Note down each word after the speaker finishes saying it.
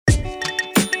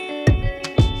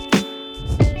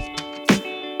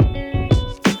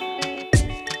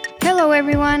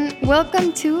everyone.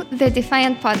 Welcome to the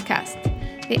Defiant podcast.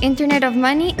 The Internet of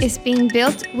Money is being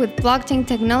built with blockchain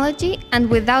technology and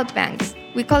without banks.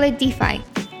 We call it DeFi,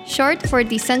 short for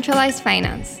decentralized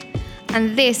finance.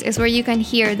 And this is where you can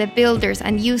hear the builders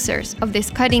and users of this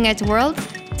cutting-edge world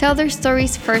tell their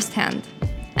stories firsthand.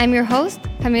 I'm your host,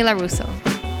 Camila Russo.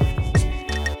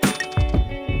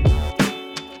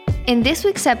 In this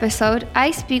week's episode,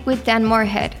 I speak with Dan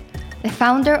Morehead, the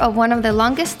founder of one of the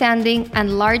longest-standing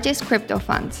and largest crypto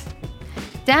funds.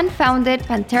 Dan founded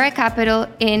Pantera Capital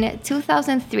in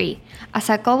 2003 as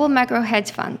a global macro hedge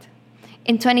fund.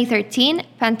 In 2013,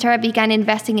 Pantera began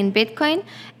investing in Bitcoin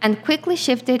and quickly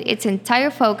shifted its entire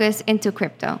focus into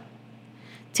crypto.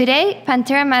 Today,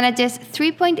 Pantera manages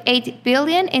 $3.8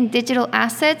 billion in digital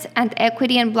assets and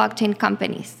equity and blockchain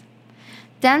companies.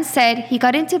 Dan said he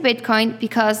got into Bitcoin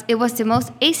because it was the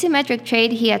most asymmetric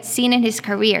trade he had seen in his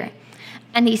career,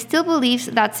 and he still believes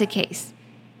that's the case.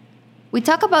 We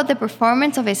talk about the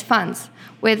performance of his funds,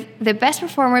 with the best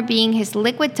performer being his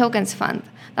liquid tokens fund,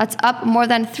 that's up more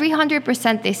than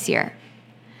 300% this year.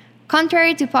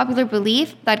 Contrary to popular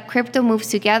belief that crypto moves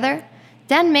together,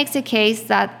 Dan makes a case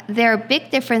that there are big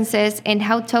differences in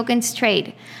how tokens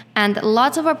trade and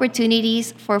lots of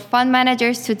opportunities for fund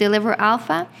managers to deliver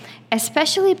alpha,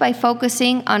 especially by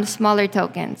focusing on smaller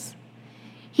tokens.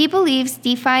 He believes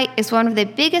DeFi is one of the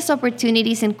biggest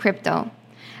opportunities in crypto,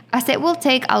 as it will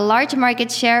take a large market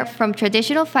share from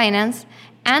traditional finance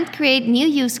and create new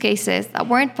use cases that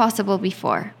weren't possible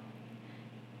before.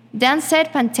 Dan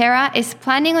said Pantera is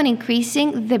planning on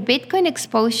increasing the Bitcoin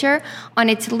exposure on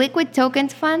its liquid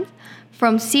tokens fund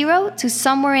from 0 to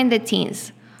somewhere in the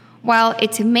teens, while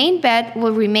its main bet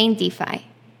will remain DeFi.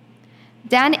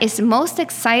 Dan is most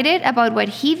excited about what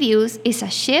he views is a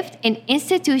shift in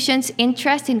institutions'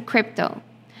 interest in crypto.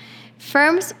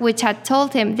 Firms which had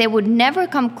told him they would never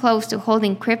come close to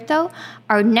holding crypto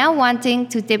are now wanting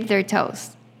to dip their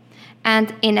toes.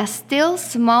 And in a still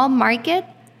small market,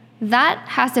 that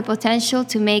has the potential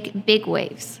to make big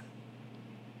waves.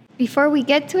 Before we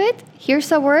get to it,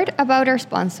 here's a word about our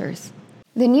sponsors.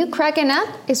 The new Kraken app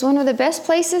is one of the best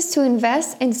places to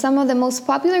invest in some of the most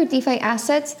popular DeFi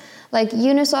assets like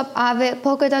Uniswap, Aave,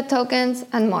 Polkadot tokens,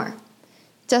 and more.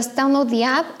 Just download the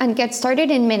app and get started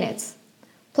in minutes.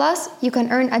 Plus, you can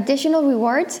earn additional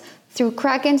rewards through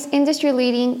Kraken's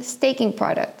industry-leading staking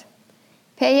product.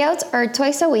 Payouts are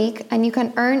twice a week, and you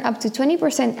can earn up to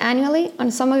 20% annually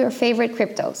on some of your favorite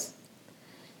cryptos.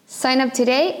 Sign up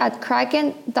today at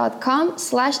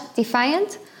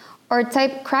kraken.com/defiant or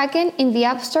type Kraken in the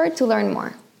App Store to learn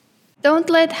more. Don't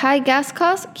let high gas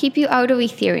costs keep you out of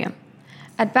Ethereum.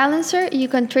 At Balancer, you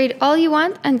can trade all you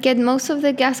want and get most of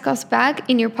the gas costs back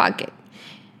in your pocket.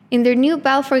 In their new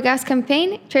BAL for Gas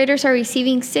campaign, traders are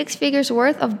receiving 6 figures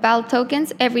worth of BAL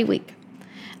tokens every week.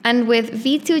 And with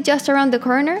V2 just around the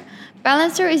corner,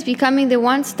 Balancer is becoming the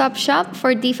one-stop shop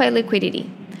for DeFi liquidity.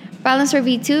 Balancer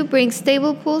V2 brings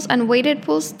stable pools and weighted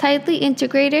pools tightly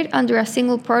integrated under a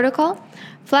single protocol,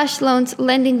 flash loans,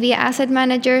 lending via asset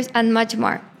managers, and much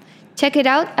more. Check it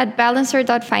out at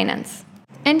balancer.finance.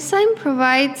 Enzyme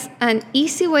provides an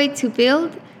easy way to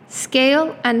build,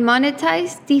 scale, and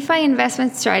monetize DeFi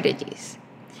investment strategies.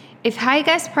 If high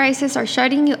gas prices are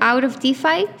shutting you out of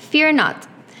DeFi, fear not.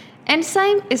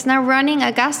 Enzyme is now running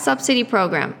a gas subsidy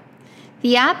program.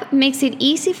 The app makes it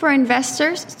easy for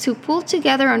investors to pool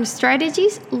together on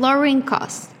strategies, lowering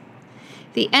costs.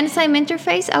 The Enzyme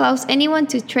interface allows anyone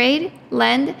to trade,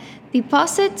 lend,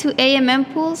 deposit to AMM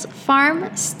pools, farm,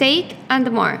 stake,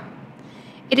 and more.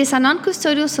 It is a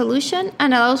non-custodial solution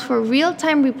and allows for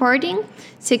real-time reporting,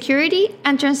 security,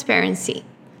 and transparency.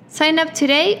 Sign up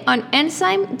today on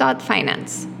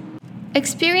enzyme.finance.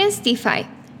 Experience DeFi.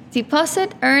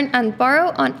 Deposit, earn, and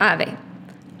borrow on Aave.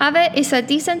 Aave is a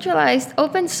decentralized,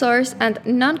 open-source, and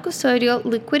non-custodial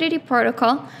liquidity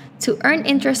protocol to earn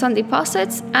interest on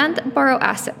deposits and borrow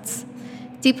assets.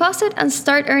 Deposit and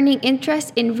start earning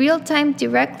interest in real time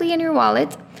directly in your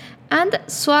wallet, and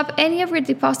swap any of your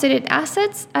deposited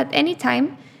assets at any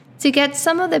time to get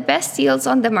some of the best deals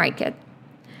on the market.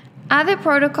 Aave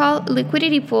protocol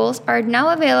liquidity pools are now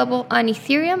available on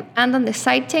Ethereum and on the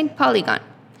sidechain Polygon.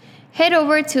 Head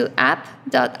over to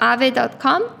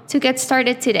app.aave.com to get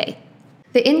started today.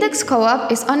 The Index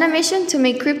Co-op is on a mission to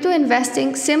make crypto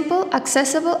investing simple,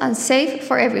 accessible, and safe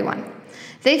for everyone.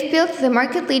 They've built the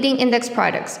market-leading index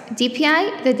products,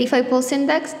 DPI, the DeFi Pulse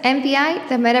Index, MPI,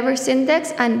 the Metaverse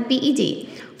Index, and BED,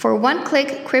 for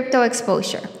one-click crypto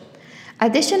exposure.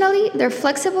 Additionally, their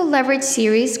flexible leverage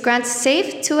series grants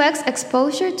safe 2x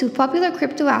exposure to popular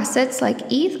crypto assets like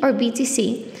ETH or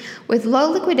BTC, with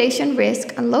low liquidation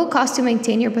risk and low cost to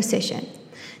maintain your position.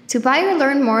 To buy or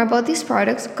learn more about these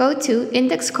products, go to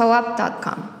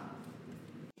indexcoop.com.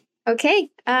 Okay,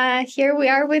 here we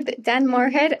are with Dan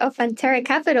Morehead of Pantera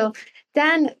Capital.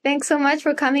 Dan, thanks so much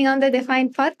for coming on the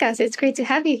Defined podcast. It's great to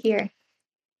have you here.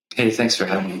 Hey, thanks for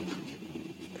having me.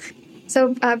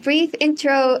 So, a brief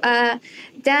intro.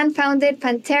 Dan founded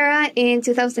Pantera in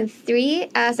 2003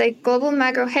 as a global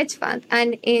macro hedge fund.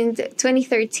 And in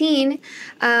 2013,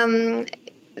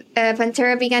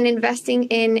 Pantera began investing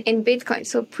in Bitcoin,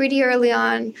 so pretty early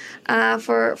on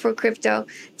for crypto.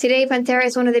 Today, Pantera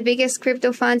is one of the biggest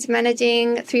crypto funds,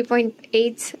 managing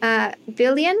 3.8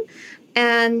 billion.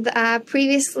 And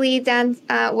previously, Dan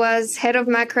was head of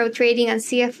macro trading and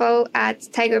CFO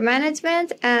at Tiger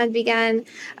Management and began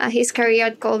his career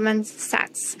at Goldman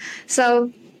Sachs.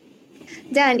 So,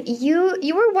 Dan,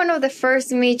 you were one of the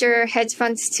first major hedge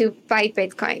funds to buy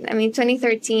Bitcoin. I mean,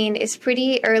 2013 is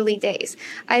pretty early days.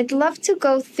 I'd love to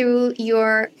go through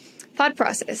your thought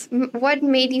process. What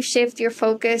made you shift your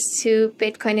focus to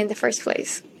Bitcoin in the first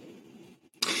place?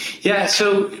 Yeah,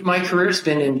 so my career has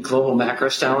been in global macro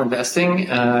style investing.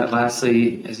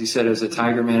 Lastly, as you said, as a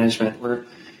Tiger Management, where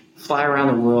fly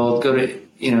around the world, go to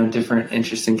different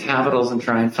interesting capitals and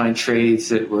try and find trades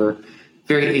that were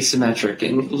very asymmetric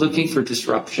and looking for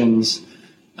disruptions.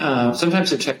 Sometimes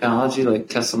they're technology, like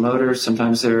Tesla Motors.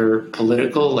 Sometimes they're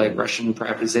political, like Russian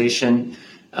privatization.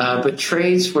 But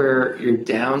trades where your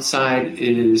downside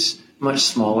is much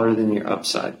smaller than your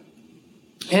upside.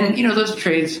 And, those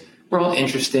trades were all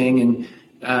interesting,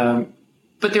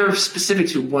 but they were specific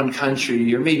to one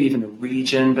country or maybe even a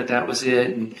region, but that was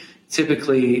it. And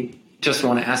typically just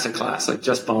one asset class, like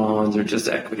just bonds or just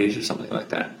equities or something like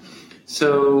that.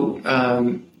 So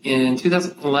in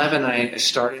 2011, I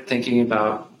started thinking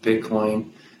about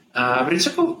Bitcoin, but it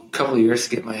took a couple of years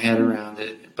to get my head around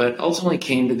it, but ultimately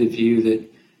came to the view that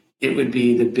it would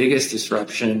be the biggest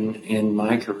disruption in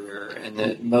my career and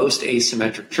the most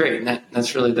asymmetric trade. And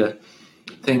that's really the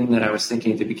thing that I was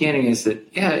thinking at the beginning, is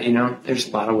that, there's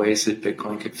a lot of ways that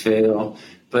Bitcoin could fail,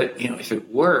 but, if it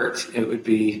worked, it would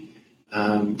be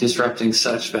disrupting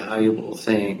such valuable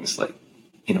things like,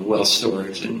 wealth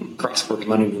storage and cross-border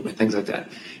money movement, things like that,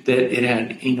 that it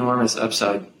had enormous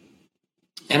upside.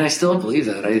 And I still believe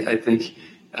that. I think,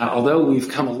 although we've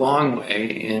come a long way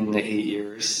in the 8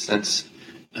 years since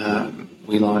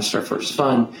we launched our first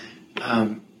fund,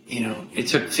 it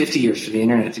took 50 years for the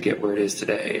internet to get where it is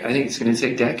today. I think it's going to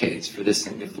take decades for this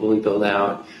thing to fully build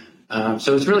out.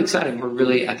 So it's really exciting. We're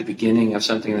really at the beginning of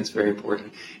something that's very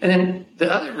important. And then the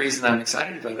other reason I'm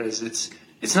excited about it is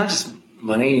it's not just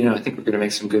money. I think we're going to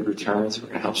make some good returns. We're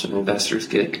going to help some investors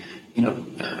get,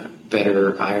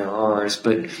 better IRRs.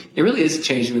 But it really is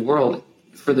changing the world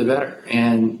for the better.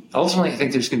 And ultimately, I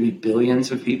think there's going to be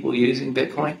billions of people using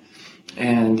Bitcoin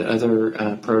and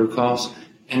other protocols.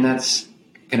 And that's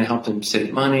going to help them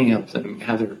save money, help them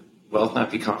have their wealth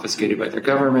not be confiscated by their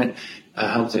government,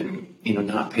 help them,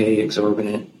 not pay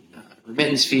exorbitant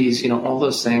remittance fees. All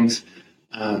those things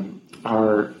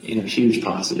are, huge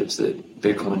positives that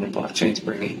Bitcoin and blockchain is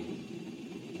bringing.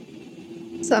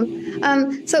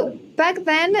 So back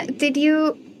then,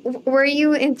 were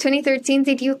you in 2013?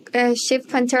 Did you shift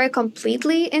Pantera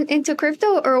completely into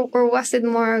crypto, or was it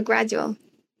more gradual?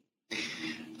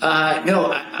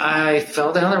 No, I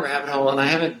fell down the rabbit hole, and I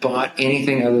haven't bought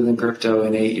anything other than crypto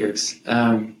in 8 years.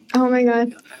 Oh my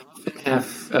God! I often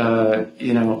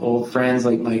have old friends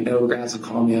like Mike Novogratz will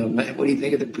call me up. What do you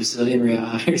think of the Brazilian real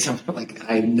or something? Like,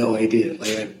 I have no idea.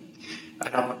 Like, I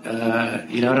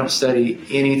don't study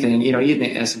anything. Even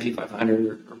the S&P 500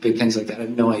 or big things like that. I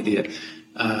have no idea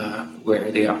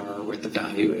where they are or what the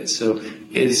value is. So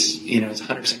it's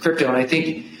 100% crypto, and I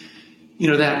think.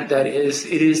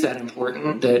 It is that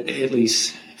important that, at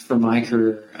least for my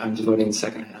career, I'm devoting the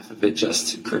second half of it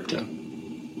just to crypto.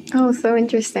 Oh, so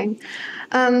interesting.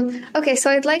 Okay, so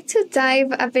I'd like to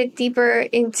dive a bit deeper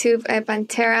into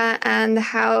Pantera and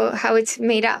how it's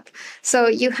made up. So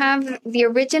you have the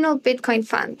original Bitcoin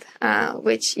fund,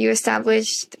 which you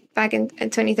established back in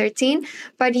 2013,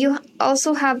 but you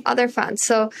also have other funds.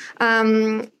 So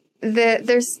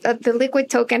there's the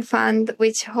Liquid Token Fund,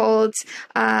 which holds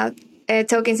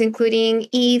tokens including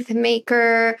ETH,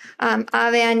 Maker,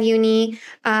 Aave, and Uni.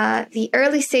 The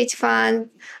early stage fund,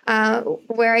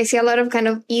 where I see a lot of kind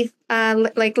of ETH,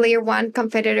 like layer one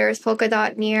competitors,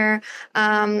 Polkadot, Near,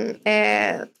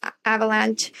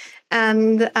 Avalanche.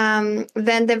 And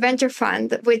then the venture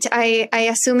fund, which I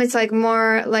assume it's like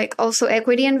more like also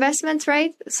equity investments,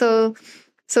 right? So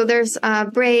there's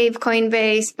Brave,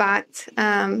 Coinbase, backed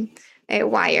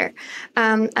Wire.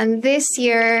 And this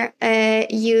year,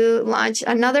 you launched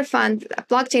another fund, a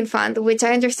blockchain fund, which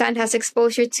I understand has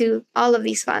exposure to all of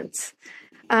these funds.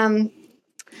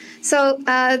 So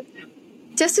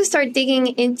just to start digging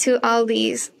into all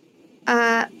these,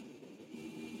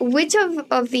 which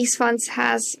of these funds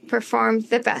has performed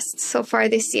the best so far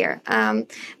this year?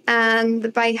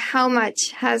 And by how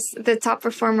much has the top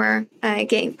performer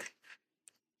gained?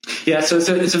 Yeah, so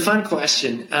it's a fun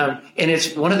question. And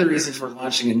it's one of the reasons we're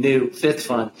launching a new fifth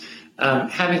fund.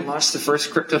 Having launched the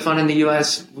first crypto fund in the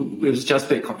US, it was just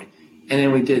Bitcoin. And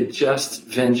then we did just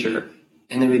venture.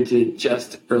 And then we did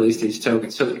just early stage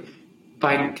tokens. So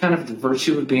by kind of the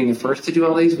virtue of being the first to do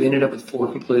all these, we ended up with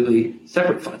 4 completely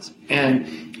separate funds. And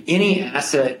any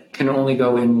asset can only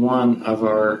go in one of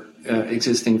our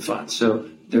existing funds. So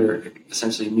they're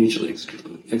essentially mutually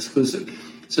exclusive.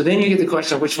 So then you get the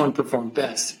question of which one performed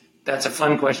best. That's a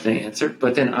fun question to answer,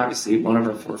 but then obviously one of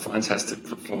our 4 funds has to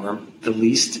perform the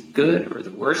least good or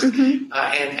the worst. And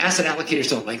asset allocators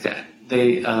don't like that.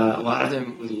 They a lot of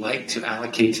them would like to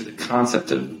allocate to the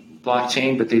concept of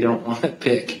blockchain, but they don't want to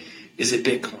pick, is it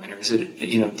Bitcoin or is it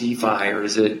DeFi or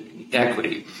is it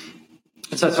equity?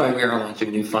 And so that's why we are launching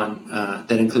a new fund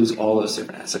that includes all those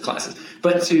different asset classes.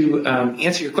 But to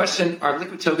answer your question, our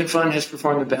liquid token fund has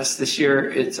performed the best this year.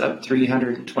 It's up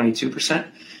 322%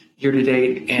 year to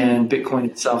date, and Bitcoin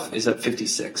itself is up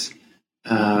 56%.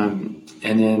 And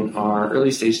then our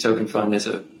early stage token fund is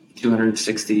up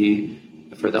 260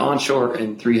 for the onshore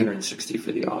and 360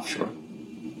 for the offshore.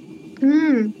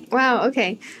 Wow.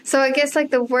 Okay. So I guess like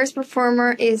the worst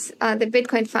performer is the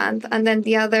Bitcoin fund, and then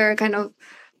the other kind of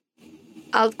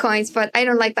altcoins, but I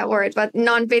don't like that word, but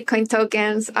non-Bitcoin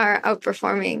tokens are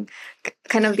outperforming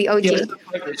kind of the OG. Yeah, so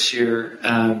far this year,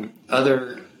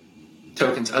 other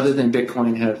tokens other than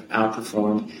Bitcoin have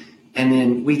outperformed. And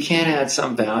then we can add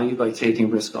some value by taking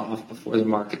risk off before the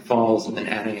market falls and then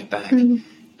adding it back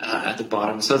at the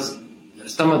bottom. So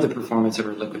some of the performance of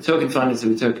our liquid token fund is that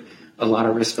we took a lot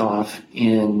of risk off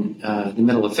in the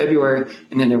middle of February.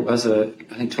 And then there was I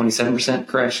think 27%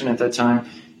 correction at that time,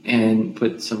 and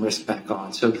put some risk back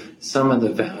on. So some of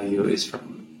the value is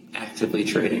from actively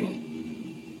trading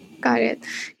it. Got it.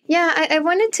 Yeah, I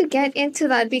wanted to get into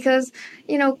that because,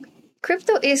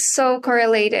 crypto is so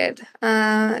correlated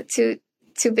to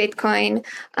Bitcoin.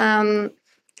 And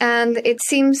it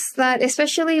seems that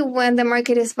especially when the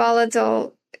market is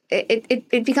volatile,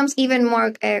 it becomes even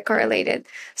more correlated.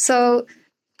 So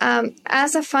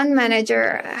as a fund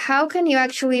manager, how can you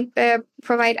actually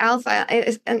provide alpha?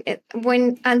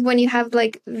 When you have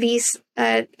like these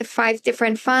 5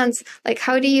 different funds, like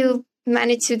how do you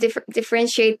manage to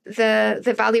differentiate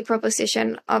the value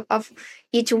proposition of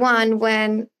each one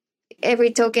when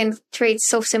every token trades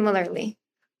so similarly?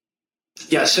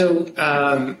 Yeah, so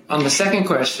on the second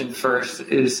question first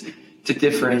is to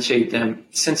differentiate them.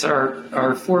 Since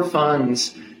our 4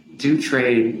 funds do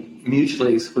trade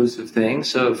mutually exclusive things,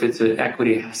 so if it's an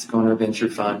equity, it has to go in our venture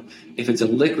fund. If it's a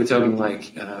liquid token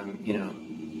like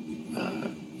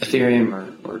Ethereum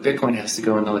or Bitcoin, has to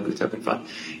go in the liquid token fund.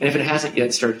 And if it hasn't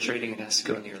yet started trading, it has to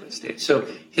go in the early stage. So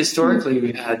historically,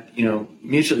 we had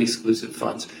mutually exclusive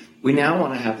funds. We now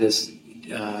want to have this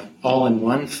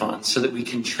all-in-one fund so that we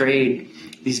can trade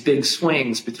these big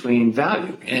swings between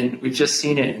value. And we've just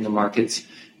seen it in the markets.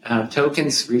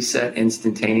 Tokens reset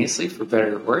instantaneously, for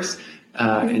better or worse.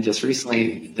 And just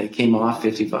recently, they came off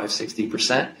 55,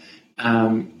 60%.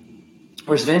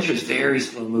 Whereas venture is very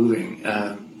slow moving.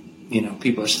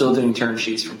 People are still doing term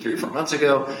sheets from 3 or 4 months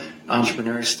ago.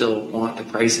 Entrepreneurs still want the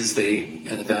prices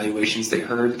and the valuations they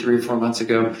heard 3 or 4 months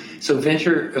ago. So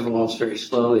venture evolves very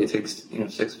slowly. It takes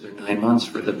 6 or 9 months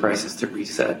for the prices to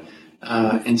reset.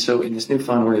 And so in this new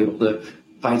fund, we're able to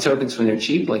buy tokens when they're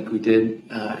cheap, like we did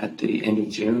at the end of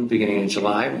June, beginning of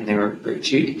July, when they were very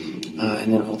cheap,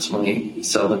 and then ultimately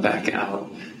sell them back out,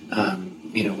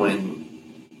 when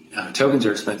tokens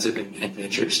are expensive and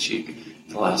venture is cheap.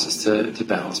 It allows us to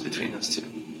balance between those two.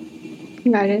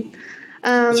 Got it.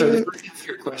 So the first half of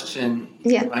your question,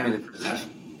 remind me the first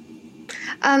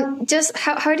half. Just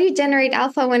how do you generate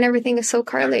alpha when everything is so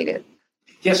correlated?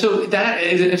 Yeah, so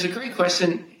it's a great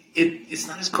question. It's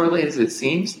not as correlated as it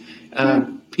seems.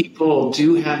 People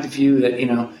do have the view that,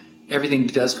 everything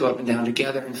does go up and down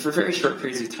together, and for very short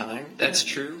periods of time, that's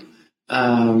true.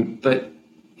 But,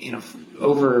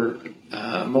 over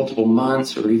multiple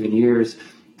months or even years,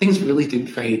 things really do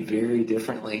trade very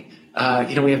differently.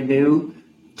 We have new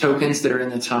tokens that are in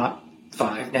the top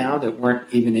 5 now that weren't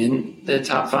even in the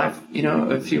top 5,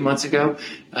 a few months ago.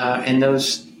 And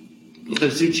those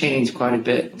do change quite a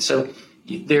bit. So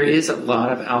there is a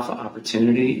lot of alpha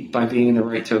opportunity by being in the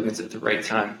right tokens at the right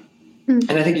time.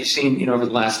 And I think you've seen, over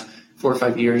the last 4 or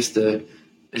 5 years, the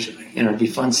there's, it'd be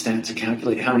fun stat to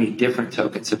calculate how many different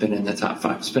tokens have been in the top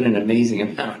 5. It's been an amazing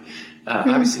amount.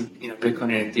 Obviously,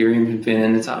 Bitcoin and Ethereum have been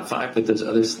in the top 5, but those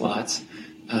other slots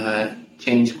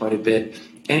changed quite a bit.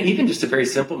 And even just a very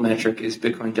simple metric is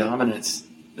Bitcoin dominance,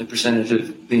 the percentage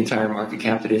of the entire market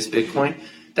cap that is Bitcoin.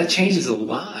 That changes a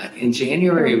lot. In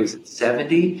January, it was at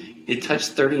 70. It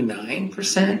touched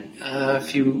 39% a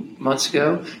few months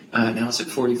ago. Now it's at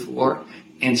 44.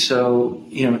 And so,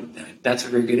 that's a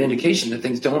very good indication that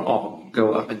things don't all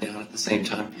go up and down at the same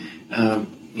time.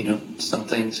 Some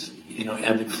things,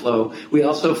 ebb and flow. We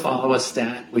also follow a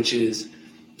stat, which is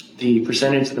the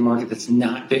percentage of the market that's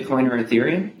not Bitcoin or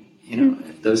Ethereum.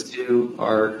 Those two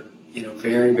are,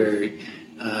 very, very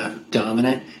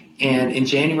dominant. And in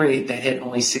January, that hit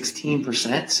only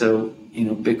 16%. So,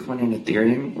 Bitcoin and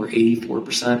Ethereum were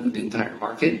 84% of the entire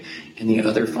market, and the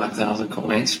other 5,000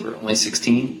 coins were only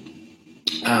 16.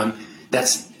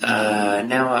 That's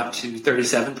now up to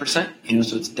 37%,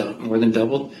 so it's more than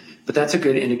doubled. But that's a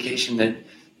good indication that,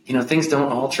 things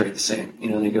don't all trade the same.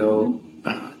 They go,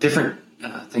 different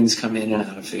things come in and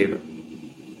out of favor.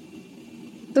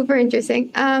 Super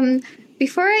interesting.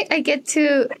 Before I get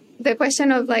to the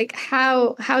question of like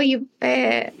how you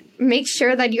make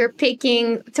sure that you're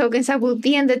picking tokens that will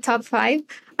be in the top 5,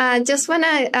 just want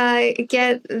to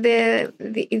get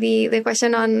the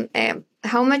question on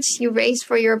how much you raised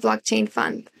for your blockchain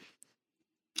fund.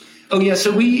 Oh, yeah.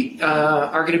 So we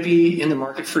are going to be in the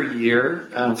market for a year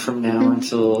from now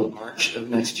until March of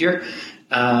next year.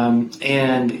 And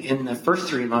in the first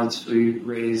 3 months, we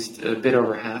raised a bit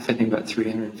over half, I think about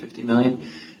 $350 million.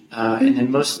 And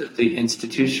then most of the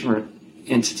institutional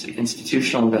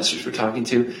investors we're talking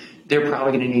to, they're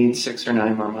probably going to need 6 or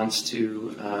 9 more months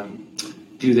to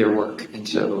do their work. And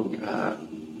so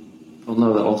we'll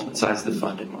know the ultimate size of the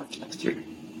fund in March next year.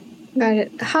 Got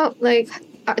it.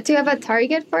 Do you have a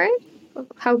target for it?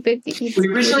 How big do you We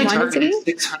originally targeted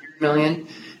 $600 million.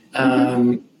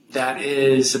 That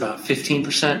is about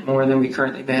 15% more than we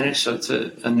currently manage, so it's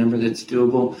a number that's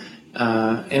doable.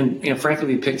 And frankly,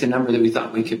 we picked a number that we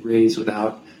thought we could raise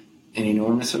without an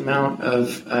enormous amount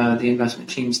of the investment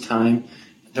team's time.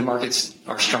 The markets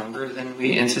are stronger than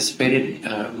we anticipated.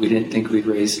 We didn't think we'd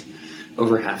raise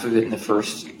over half of it in the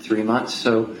first 3 months,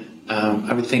 so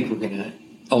I would think we're going to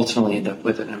ultimately end up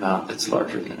with an amount that's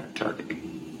larger than our target.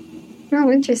 Oh,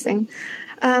 interesting.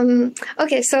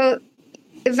 Okay, so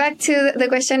back to the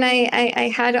question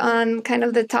I had on kind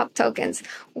of the top tokens.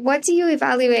 What do you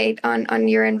evaluate on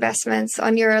your investments,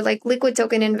 on your liquid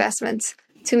token investments,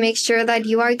 to make sure that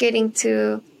you are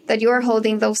that you are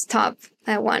holding those top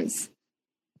ones?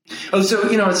 Oh, so,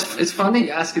 it's fun that you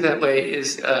ask it that way.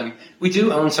 Is we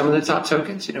do own some of the top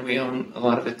tokens. We own a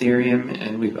lot of Ethereum,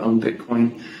 and we've owned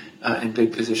Bitcoin in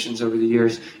big positions over the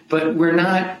years. But we're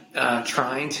not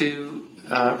trying to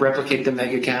replicate the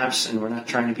mega caps, and we're not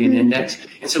trying to be an index.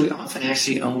 And so we often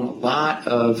actually own a lot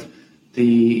of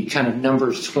the kind of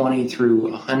numbers 20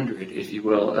 through 100, if you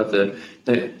will, of the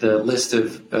list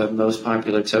of most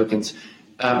popular tokens.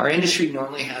 Our industry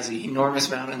normally has an enormous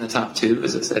amount in the top 2.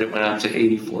 As I said, it went up to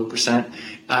 84%.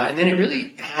 And then it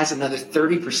really has another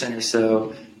 30% or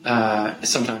so,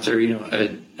 sometimes, or,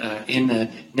 in the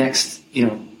next,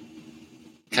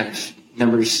 kind of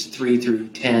numbers 3 through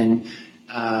 10.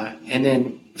 And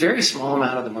then very small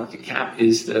amount of the market cap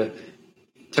is the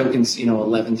tokens,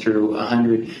 11 through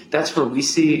 100. That's where we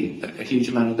see a huge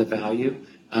amount of the value.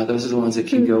 Those are the ones that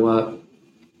can go up,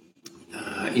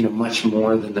 much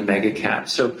more than the mega cap.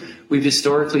 So we've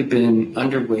historically been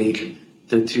underweight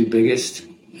the 2 biggest,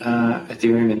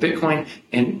 Ethereum and Bitcoin,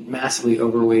 and massively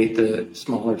overweight the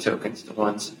smaller tokens, the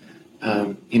ones,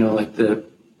 like the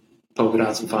polka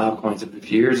dots and Filecoins of a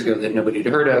few years ago that nobody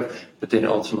had heard of, but then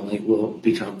ultimately will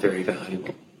become very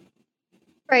valuable.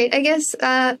 Right. I guess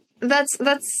that's.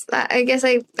 I guess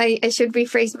I should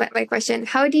rephrase my question.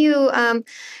 How do you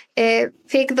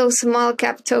pick those small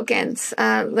cap tokens?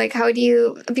 How do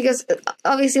you? Because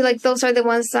obviously, those are the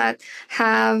ones that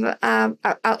have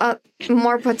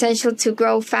more potential to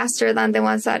grow faster than the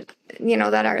ones that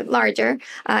that are larger,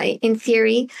 in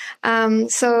theory.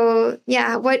 So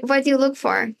yeah, what do you look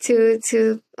for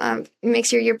to make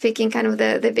sure you're picking kind of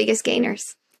the biggest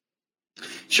gainers?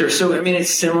 Sure. So,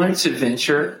 it's similar to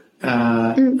venture,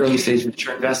 early stage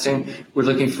venture investing. We're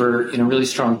looking for, a really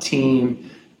strong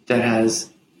team that has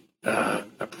a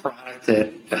product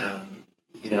that,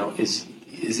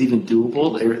 is even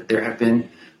doable. There have been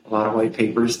a lot of white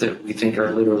papers that we think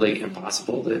are literally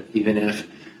impossible, that even if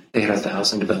they had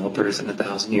 1,000 developers in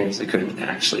 1,000 years, they couldn't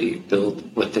actually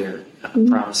build what they're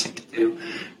promising to do.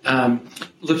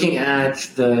 Looking at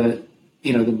the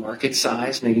the market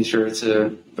size, making sure it's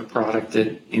a product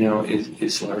that,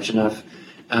 is large enough.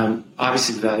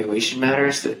 Obviously, the valuation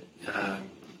matters. That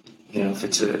if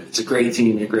it's a great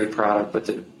team and a great product, but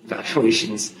the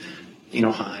valuation's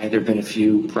high. There have been a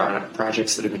few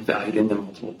projects that have been valued in the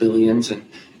multiple billions, and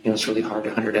it's really hard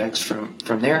to 100x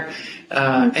from there.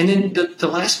 And then the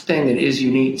last thing that is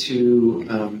unique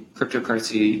to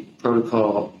cryptocurrency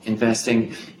protocol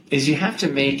investing is you have to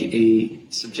make a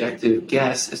subjective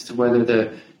guess as to whether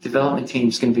the development team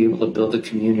is going to be able to build a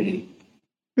community.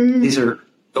 Mm-hmm. These are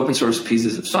open source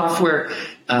pieces of software.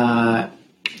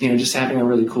 Just having a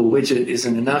really cool widget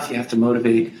isn't enough. You have to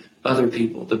motivate other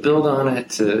people to build on it,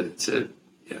 to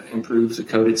improve the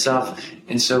code itself.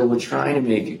 And so we're trying to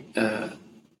make an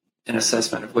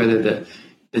assessment of whether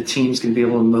the team's going to be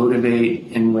able to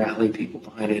motivate and rally people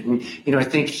behind it. And, I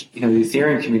think, the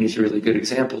Ethereum community is a really good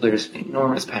example. There's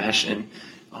enormous passion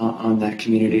on that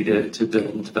community to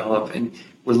build and develop. And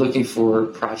we're looking for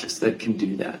projects that can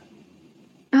do that.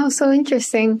 Oh, so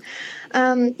interesting.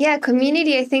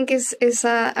 Community, I think, is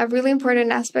a really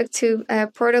important aspect to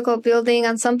protocol building,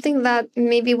 and something that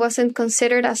maybe wasn't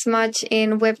considered as much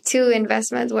in Web2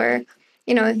 investment, where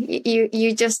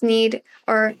you just need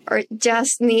or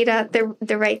just need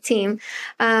the right team.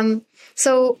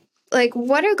 So,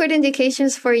 what are good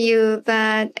indications for you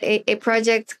that a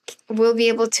project will be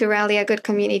able to rally a good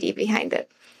community behind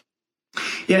it?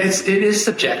 Yeah, it is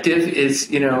subjective.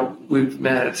 We've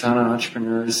met a ton of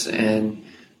entrepreneurs, and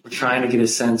we're trying to get a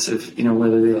sense of,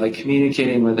 whether they like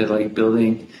communicating, whether they like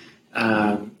building,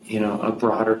 a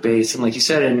broader base. And like you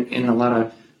said, in a lot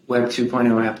of Web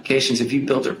 2.0 applications, if you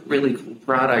build a really cool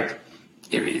product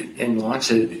and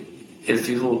launch it, if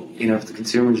people, if the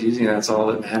consumer's using it, that's all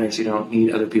that matters. You don't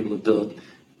need other people to build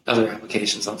other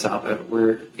applications on top of it.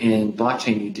 Where in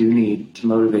blockchain, you do need to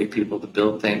motivate people to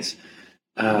build things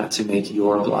to make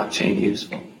your blockchain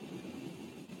useful.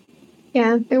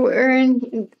 Yeah,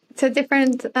 it's a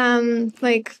different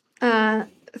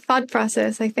thought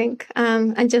process, I think,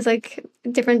 and just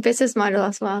different business model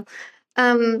as well.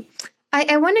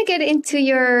 I want to get into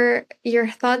your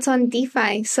thoughts on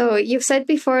DeFi. So you've said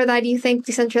before that you think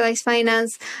decentralized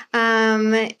finance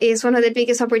is one of the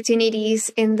biggest opportunities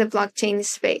in the blockchain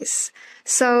space.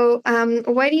 So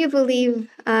why do you believe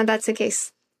that's the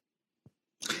case?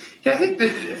 Yeah, I think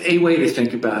that a way to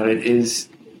think about it is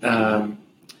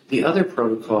the other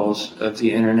protocols of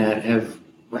the internet have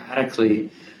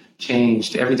radically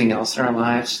changed everything else in our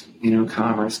lives,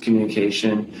 commerce,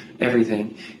 communication,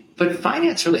 everything. But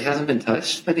finance really hasn't been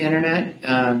touched by the internet.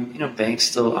 Banks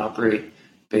still operate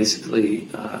basically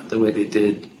the way they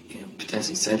did,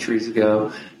 potentially centuries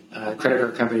ago. Credit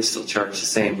card companies still charge the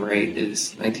same rate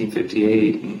as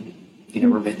 1958,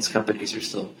 and remittance companies are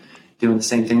still doing the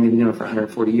same thing they've been doing for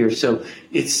 140 years. So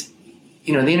it's,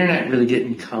 the internet really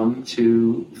didn't come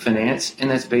to finance,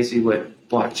 and that's basically what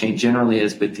blockchain generally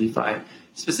is, but DeFi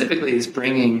specifically is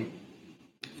bringing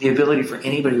the ability for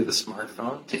anybody with a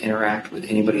smartphone to interact with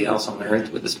anybody else on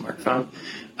earth with a smartphone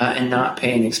and not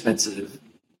pay an expensive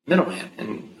middleman.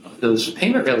 And those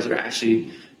payment rails are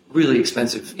actually really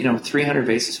expensive. 300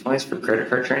 basis points for a credit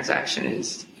card transaction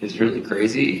is really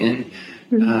crazy in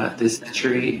this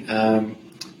century.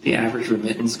 The average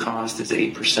remittance cost is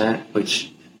 8%,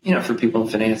 which, for people in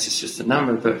finance, it's just a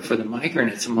number. But for the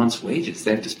migrant, it's a month's wages.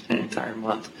 They have to spend an entire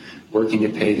month working to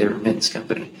pay their remittance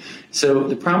company. So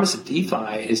the promise of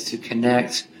DeFi is to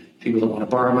connect people that want to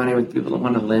borrow money with people that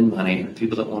want to lend money, or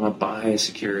people that want to buy a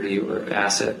security or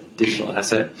digital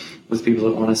asset, with people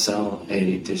that want to sell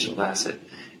a digital asset.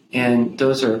 And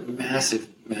those are massive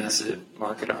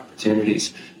market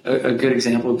opportunities. A good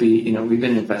example would be, we've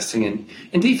been investing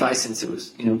in DeFi since it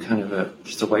was, kind of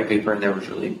just a white paper, and there was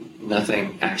really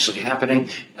nothing actually happening.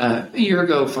 A year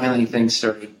ago, finally things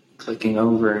started clicking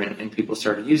over and people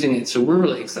started using it. So we're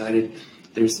really excited.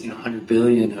 There's 100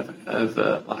 billion of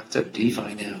locked up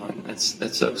DeFi now, and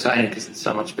that's so exciting because it's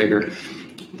so much bigger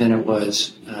than it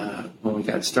was when we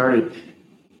got started.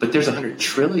 But there's 100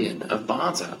 trillion of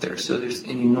bonds out there, so there's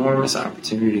an enormous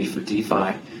opportunity for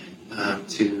DeFi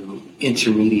to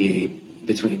intermediate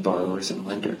between borrowers and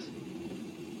lenders.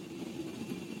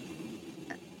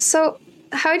 So,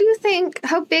 how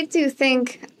big do you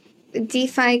think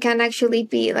DeFi can actually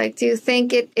be? Do you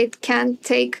think it can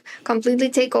completely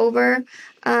take over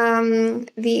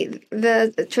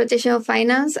the traditional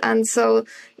finance, and so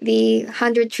the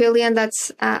 100 trillion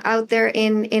that's out there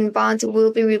in bonds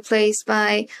will be replaced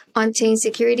by on-chain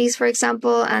securities, for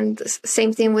example, and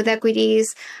same thing with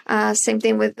equities, same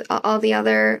thing with all the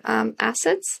other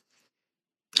assets?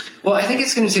 Well, I think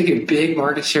it's going to take a big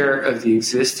market share of the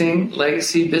existing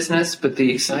legacy business, but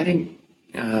the exciting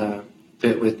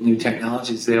bit with new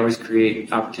technologies, they always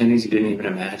create opportunities you didn't even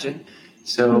imagine.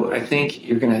 So I think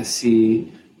you're going to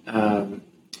see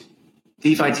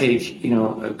DeFi take,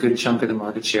 a good chunk of the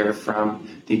market share from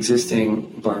the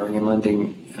existing borrowing and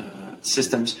lending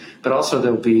systems, but also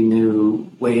there'll be new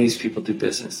ways people do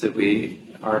business that we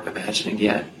aren't imagining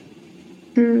yet.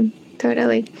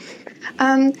 Totally.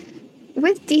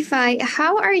 With DeFi,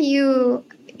 how are you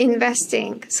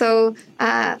investing? So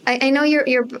I know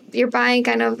you're buying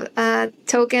kind of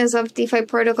tokens of DeFi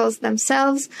protocols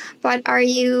themselves, but are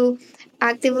you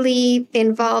actively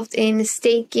involved in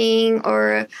staking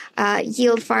or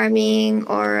yield farming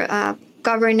or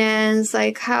governance?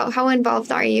 Like how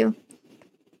involved are you?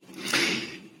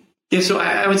 Yeah, so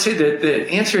I would say that the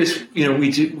answer is,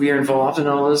 we are involved in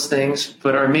all those things,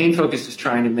 but our main focus is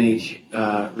trying to make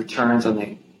returns on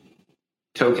the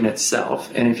token itself.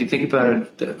 And if you think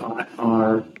about it,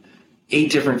 our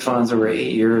 8 different funds over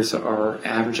 8 years, our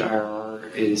average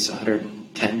IRR is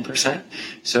 110%.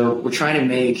 So we're trying to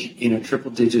make,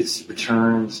 triple digits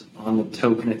returns on the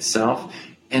token itself.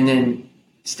 And then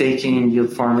staking,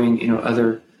 yield farming,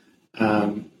 other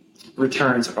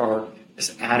returns are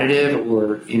as additive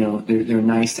or, they're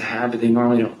nice to have, but they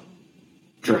normally don't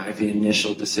drive the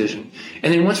initial decision.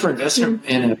 And then once we're investing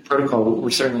in a protocol, we're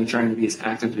certainly trying to be as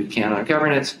active as we can on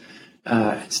governance,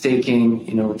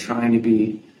 staking, we're trying to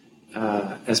be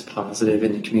as positive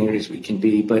in the communities we can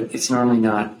be, but it's normally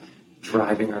not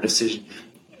driving our decision.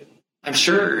 I'm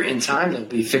sure in time there'll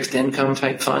be fixed income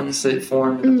type funds that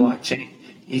form the blockchain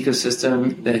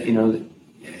ecosystem that,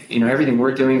 everything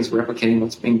we're doing is replicating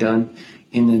what's being done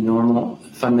in the normal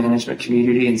fund management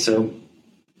community. And so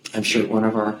I'm sure one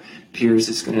of our peers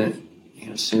is going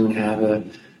to, soon have a,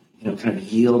 kind of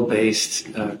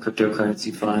yield-based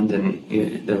cryptocurrency fund,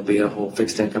 and there'll be a whole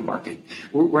fixed income market.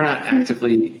 We're not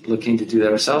actively looking to do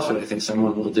that ourselves, but I think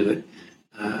someone will do it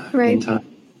in time.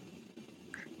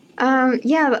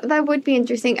 Yeah, that would be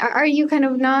interesting. Are you kind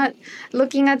of not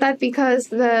looking at that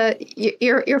because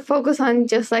you're focused on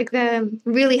just like the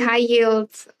really high yield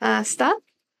stuff?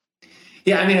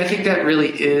 Yeah, I think that really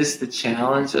is the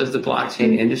challenge of the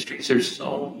blockchain industry. There's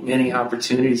so many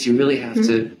opportunities. You really have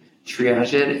to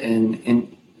triage it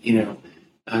and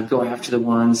go after the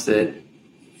ones that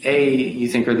A, you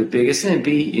think are the biggest, and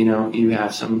B, you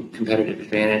have some competitive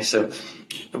advantage. So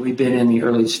we've been in the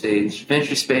early stage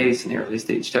venture space and the early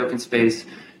stage token space.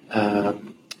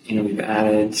 We've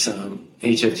added some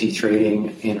HFT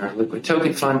trading in our liquid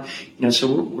token fund.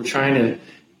 So we're trying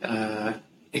to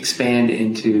expand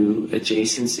into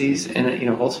adjacencies, and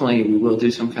ultimately we will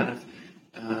do some kind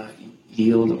of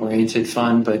yield-oriented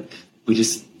fund, but we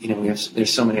just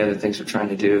there's so many other things we're trying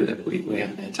to do that we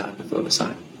haven't had time to focus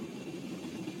on.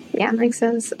 Yeah, makes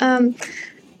sense.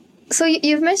 So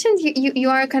you've mentioned you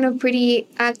are kind of pretty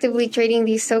actively trading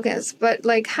these tokens, but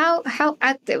like how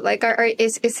active? Like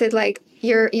is it like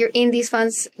you're in these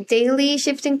funds daily,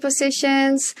 shifting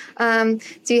positions? Do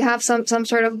you have some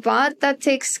sort of bot that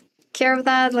takes care of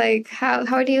that? Like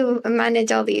how do you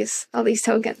manage all these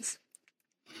tokens?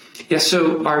 Yeah,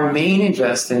 so our main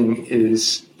investing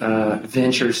is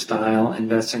venture style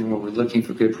investing, where we're looking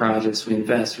for good projects. We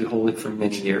invest, we hold it for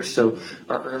many years. So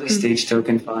our early stage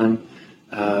token fund,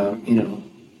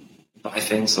 buy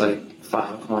things like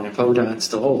Filecoin and Polkadot and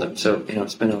still hold them. So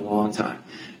it's been a long time.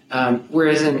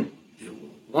 Whereas in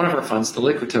one of our funds, the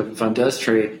liquid token fund, does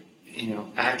trade,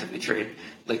 actively trade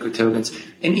liquid tokens.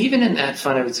 And even in that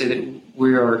fund, I would say that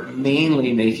we are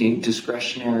mainly making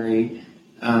discretionary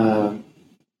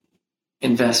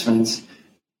investments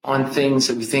on things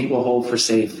that we think will hold for,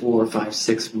 say, 4, 5,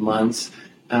 6 months.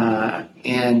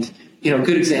 And a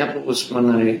good example was one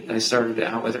that I started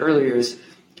out with earlier is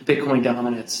Bitcoin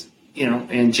dominance.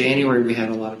 In January, we had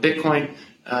a lot of Bitcoin,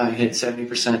 hit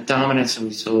 70% dominance, and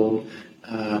we sold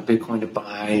Bitcoin to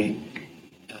buy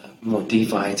more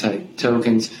DeFi type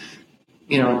tokens.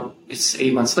 It's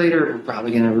 8 months later, we're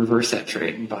probably going to reverse that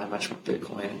trade and buy much more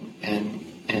Bitcoin and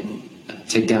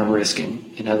take down risk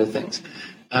in other things.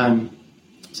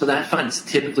 So that fund is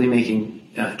typically making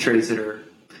trades that are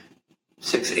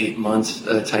 6, 8 months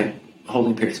type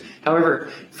holding periods.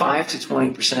 However, 5 to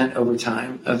 20% over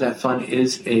time of that fund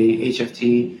is a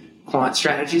HFT quant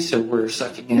strategy. So we're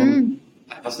sucking in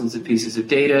thousands of pieces of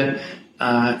data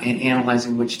and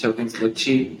analyzing which tokens look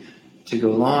cheap to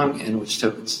go long and which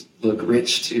tokens look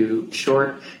rich to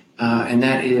short. And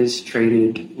that is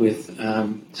traded with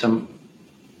some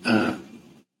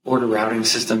order routing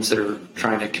systems that are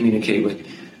trying to communicate with,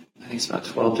 I think it's about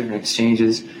 12 different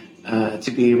exchanges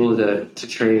to be able to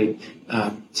trade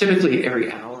typically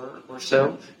every hour or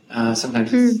so.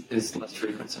 Sometimes it's less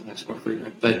frequent, sometimes more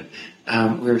frequent. But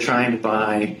we're trying to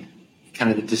buy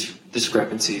kind of the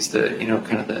discrepancies,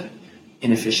 kind of the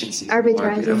inefficiencies in the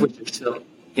market, Arbitraging. of which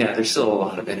there's still a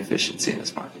lot of inefficiency in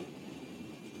this market.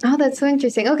 Oh, that's so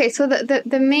interesting. Okay, so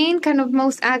the main kind of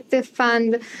most active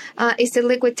fund is the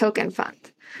liquid token fund.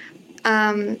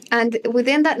 And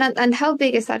within that, and how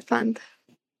big is that fund?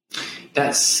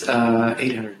 That's 800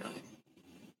 million.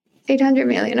 800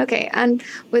 million. Okay. And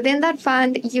within that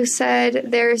fund, you said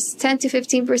there's 10 to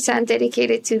 15%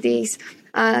 dedicated to this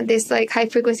like high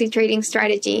frequency trading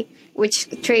strategy, which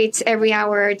trades every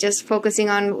hour, just focusing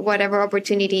on whatever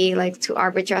opportunity like to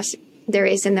arbitrage there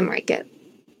is in the market.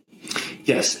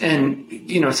 Yes. And,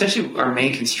 essentially our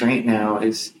main constraint now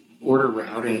is order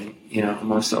routing,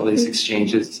 amongst all these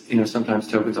exchanges. Sometimes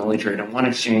tokens only trade on one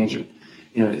exchange.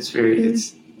 It's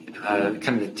kind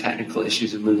of the technical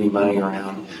issues of moving money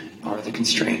around are the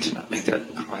constraint to not make that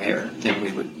higher than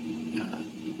we would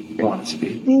want it to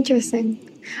be. Interesting.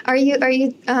 Are you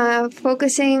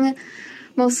focusing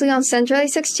mostly on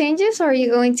centralized exchanges, or are you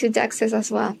going to DEXs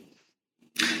as well?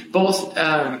 Both.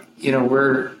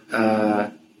 We're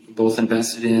both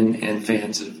invested in and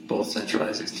fans of both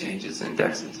centralized exchanges and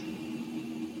DEXs.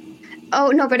 Oh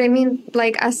no, but I mean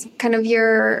like as kind of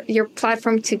your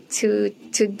platform to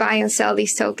buy and sell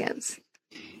these tokens.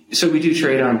 So we do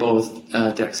trade on both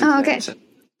DEXs and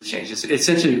exchanges.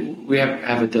 Essentially, we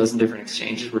have a dozen different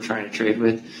exchanges we're trying to trade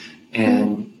with,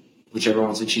 and whichever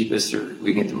one's the cheapest, or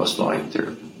we get the most volume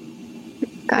through.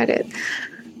 Got it.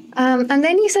 And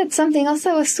then you said something else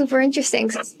that was super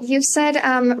interesting. You said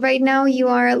right now you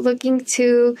are looking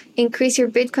to increase your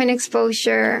Bitcoin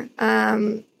exposure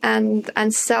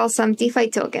and sell some DeFi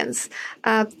tokens.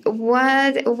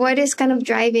 What is kind of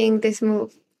driving this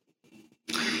move?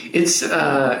 It's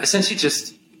essentially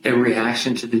just a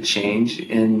reaction to the change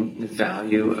in the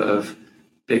value of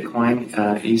Bitcoin.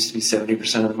 It used to be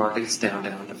 70% of the market. It's down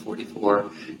to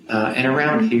 44%. And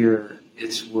around here,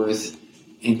 it's worth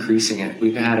increasing it.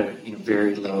 We've had a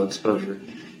very low exposure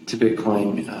to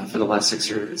Bitcoin for the last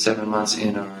 6 or 7 months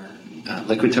in our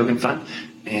liquid token fund,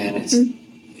 and it's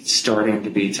starting to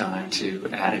be time to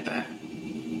add it back.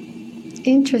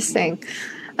 Interesting.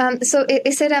 So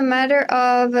is it a matter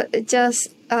of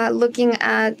just looking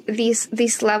at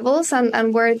these levels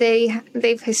and where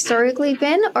they've historically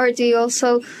been, or do you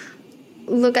also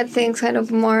look at things kind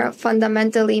of more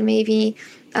fundamentally? Maybe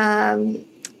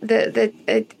the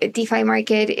DeFi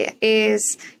market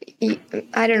is,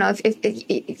 I don't know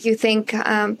if you think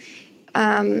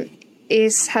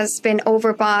has been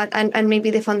overbought and maybe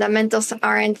the fundamentals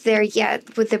aren't there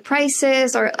yet with the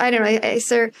prices, or I don't know.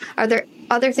 Are there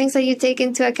other things that you take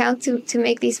into account to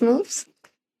make these moves?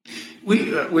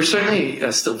 We're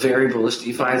certainly still very bullish.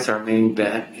 DeFi is our main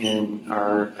bet in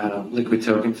our liquid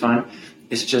token fund.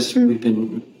 It's just we've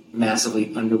been massively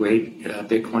underweight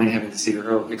Bitcoin, having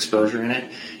zero exposure in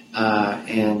it.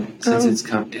 And since it's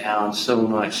come down so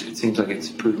much, it seems like it's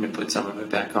prudent to put some of it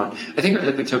back on. I think our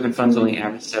liquid token fund's only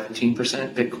averaged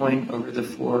 17% Bitcoin over the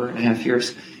 4.5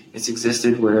 years it's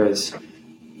existed, whereas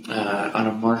on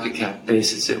a market cap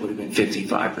basis, it would have been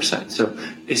 55%. So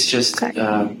it's just,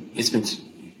 it's been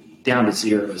down to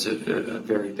zero is a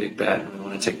very big bet, and we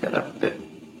want to take that up a bit.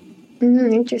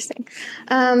 Interesting.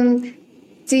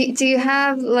 Do you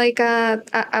have like a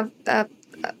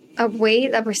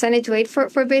percentage weight for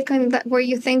Bitcoin where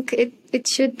you think it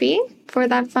should be for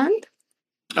that fund?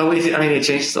 Oh, it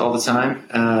changes all the time.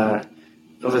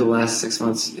 Over the last 6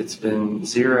 months, it's been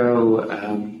zero.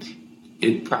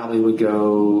 It probably would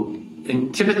go,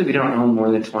 and typically we don't own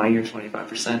more than 20 or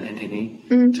 25% in any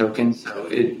token, so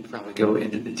it'd probably go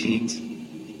into the teens.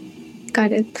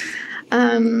 Got it.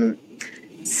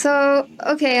 So,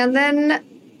 okay, and then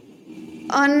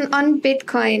on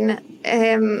Bitcoin,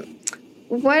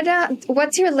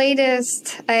 what's your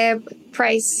latest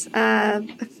price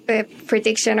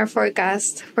prediction or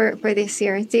forecast for this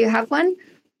year? Do you have one?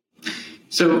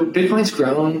 So Bitcoin's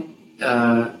grown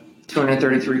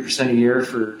 233% a year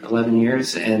for 11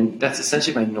 years, and that's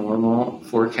essentially my normal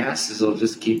forecast, is it'll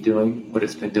just keep doing what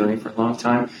it's been doing for a long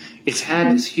time. It's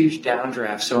had this huge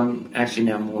downdraft, so I'm actually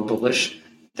now more bullish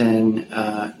than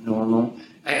normal.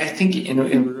 I think, and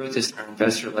we wrote this in our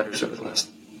investor letters over the last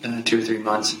 2 or 3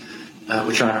 months,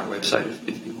 which are on our website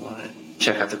if you want to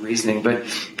check out the reasoning. But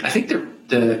I think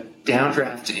the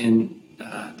downdraft in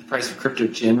the price of crypto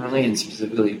generally, and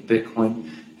specifically Bitcoin,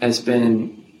 has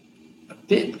been a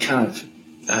bit kind of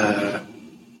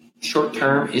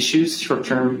short-term issues,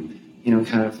 short-term,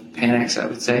 kind of panics, I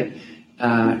would say.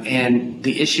 And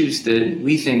the issues that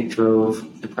we think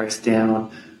drove the price down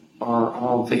are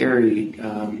all very,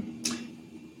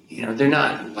 they're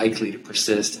not likely to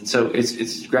persist. And so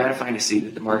it's gratifying to see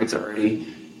that the market's already,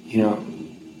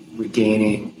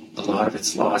 regaining a lot of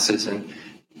its losses, and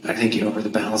I think over the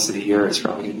balance of the year, it's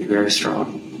probably going to be very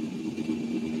strong.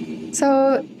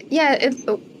 So yeah,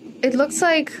 it looks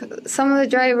like some of the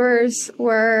drivers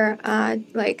were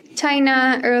like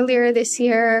China earlier this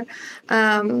year,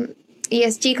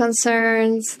 ESG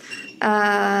concerns,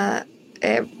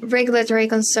 regulatory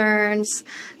concerns.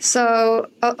 So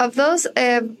of those,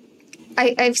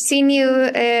 I've seen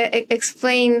you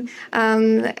explain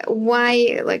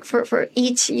why, like for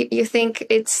each, you think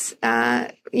it's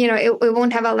it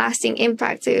won't have a lasting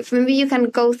impact. So if maybe you can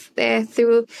go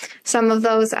through some of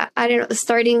those. I don't know,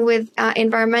 starting with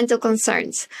environmental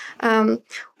concerns.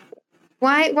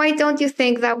 Why don't you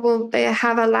think that will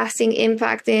have a lasting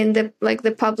impact in the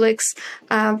public's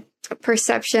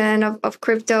perception of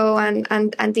crypto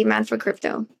and demand for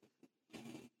crypto?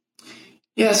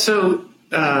 Yeah. So.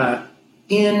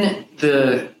 In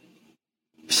the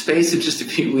space of just a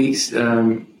few weeks,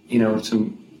 some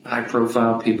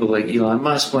high-profile people like Elon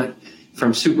Musk went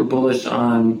from super bullish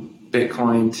on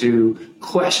Bitcoin to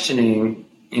questioning,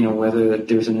 whether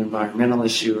there's an environmental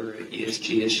issue or an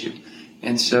ESG issue.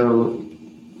 And so,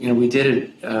 we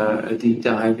did a deep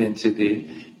dive into the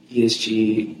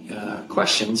ESG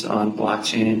questions on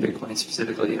blockchain and Bitcoin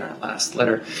specifically in our last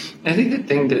letter. And I think the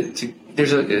thing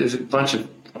there's a bunch of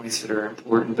points that are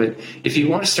important, but if you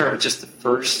want to start with just the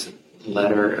first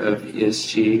letter of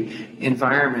ESG,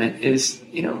 environment is,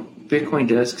 Bitcoin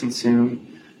does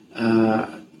consume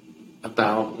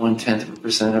about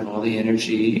 0.1% of all the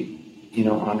energy,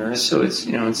 on Earth. So it's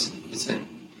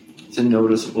a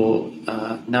noticeable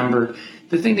number.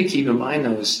 The thing to keep in mind,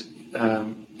 though, is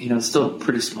it's still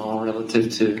pretty small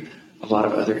relative to a lot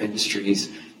of other industries.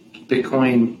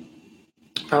 Bitcoin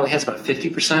probably has about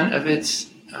 50% of its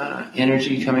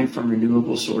energy coming from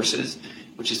renewable sources,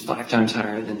 which is 5 times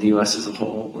higher than the U.S. as a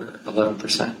whole, where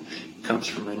 11% comes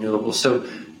from renewables. So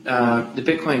the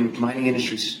Bitcoin mining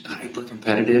industry is hyper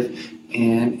competitive,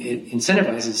 and it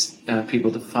incentivizes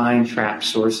people to find trapped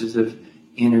sources of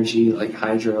energy like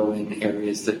hydro in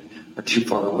areas that are too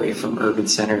far away from urban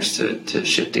centers to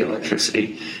ship the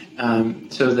electricity.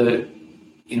 So the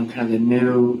kind of the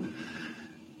new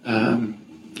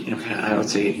I would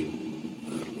say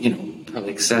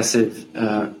probably excessive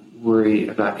worry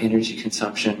about energy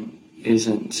consumption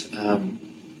isn't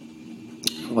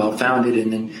well founded,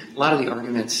 and then a lot of the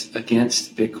arguments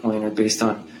against Bitcoin are based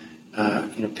on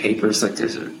papers. Like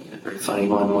there's a very funny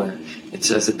one where it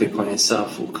says that Bitcoin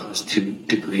itself will cause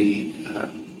 2-degree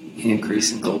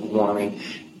increase in global warming,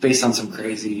 based on some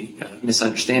crazy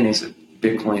misunderstandings of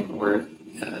Bitcoin, where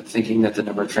thinking that the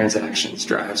number of transactions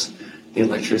drives the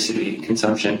electricity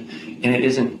consumption, and it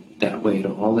isn't that way at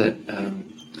all. That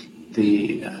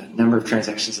the number of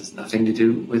transactions has nothing to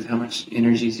do with how much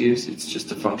energy is used. It's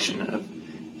just a function of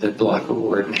the block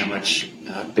reward and how much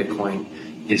Bitcoin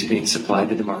is being supplied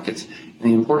to the markets.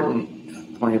 And the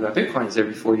important point about Bitcoin is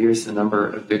every 4 years, the number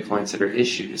of Bitcoins that are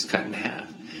issued is cut in half.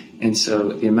 And so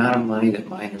the amount of money that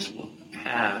miners will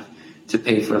have to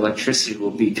pay for electricity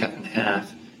will be cut in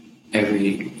half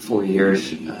every 4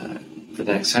 years for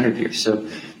the next 100 years. So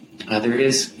there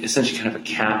is essentially kind of a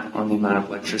cap on the amount of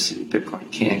electricity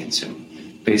Bitcoin can consume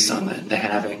based on the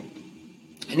halving.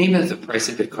 And even if the price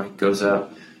of Bitcoin goes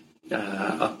up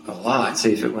a lot,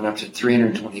 say if it went up to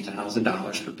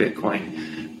 $320,000 per Bitcoin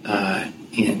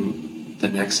in the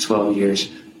next 12 years,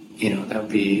 that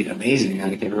would be amazing. I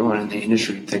think everyone in the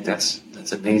industry would think that's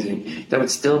amazing. That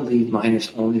would still leave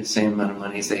miners only the same amount of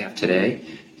money as they have today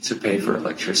to pay for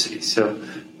electricity. So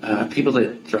people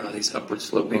that draw these upward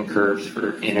sloping curves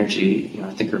for energy,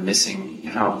 I think are missing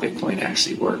how Bitcoin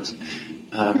actually works.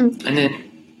 And then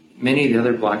many of the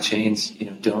other blockchains,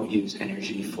 don't use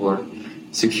energy for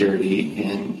security,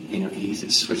 and ETH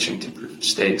is switching to proof of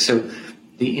stake. So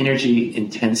the energy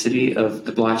intensity of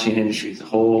the blockchain industry as a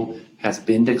whole has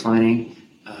been declining,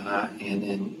 and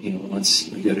then once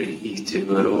we go to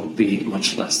ETH2, it'll be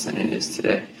much less than it is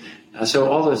today. So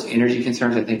all those energy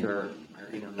concerns, I think, are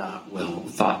not well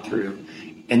thought through.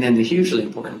 And then the hugely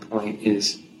important point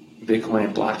is Bitcoin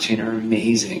and blockchain are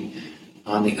amazing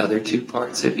on the other two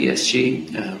parts of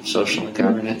ESG, social and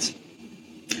governance.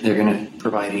 They're going to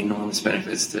provide enormous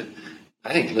benefits to,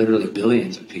 I think, literally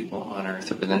billions of people on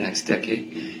Earth over the next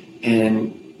decade.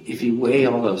 And if you weigh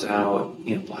all those out,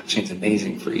 blockchain's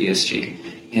amazing for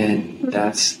ESG. And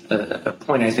that's a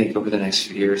point, I think, over the next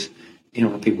few years,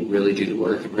 when people really do the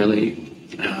work and really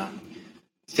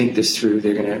think this through,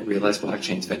 they're going to realize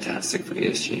blockchain's fantastic for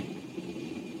ESG.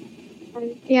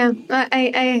 Yeah,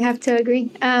 I have to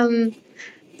agree.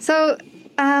 So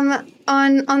on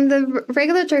the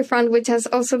regulatory front, which has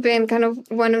also been kind of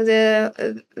one of the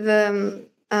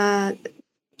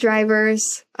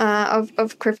drivers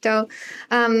of crypto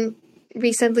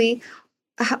recently.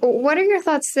 What are your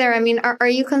thoughts there? I mean, are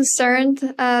you concerned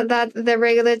that the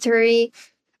regulatory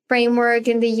framework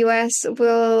in the U.S.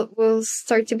 will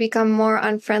start to become more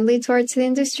unfriendly towards the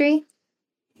industry?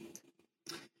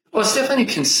 Well, it's definitely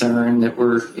a concern that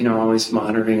we're always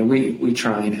monitoring, and we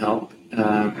try and help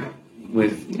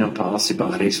with policy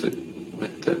bodies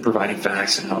with providing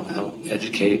facts and help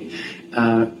educate.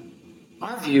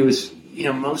 Our view is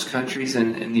most countries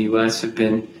in the U.S. have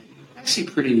been actually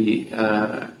pretty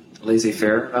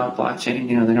laissez-faire about blockchain.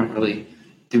 They don't really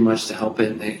do much to help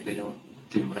it. They don't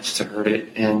do much to hurt it.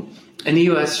 And in the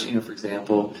U.S., for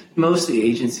example, most of the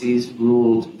agencies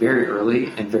ruled very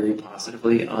early and very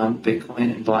positively on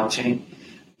Bitcoin and blockchain.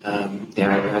 The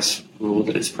IRS ruled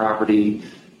that it's property.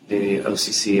 The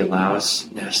OCC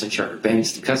allows nationally chartered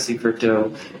banks to custody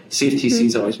crypto. CFTC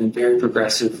has always been very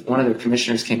progressive. One of their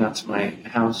commissioners came out to my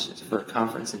house for a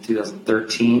conference in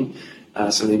 2013.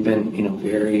 So they've been,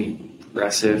 very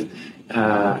progressive.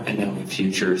 And now we have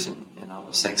futures and all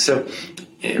those things. So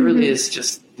it really is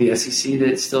just the SEC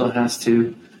that still has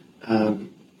to,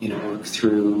 work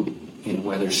through,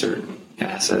 whether certain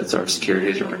assets are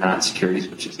securities or not securities,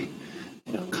 which is, a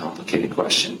complicated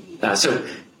question. So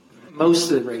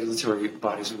most of the regulatory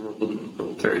bodies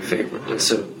ruled very favorably.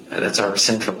 So that's our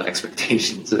central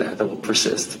expectations that will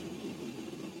persist.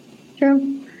 Sure.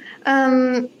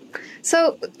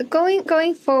 So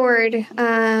going forward,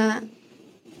 how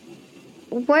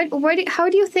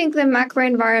do you think the macro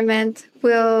environment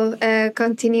will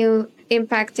continue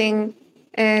impacting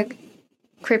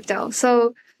crypto?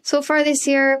 So far this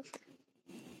year,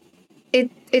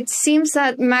 it seems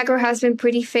that macro has been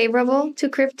pretty favorable to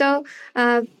crypto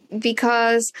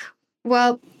because,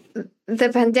 well, the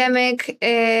pandemic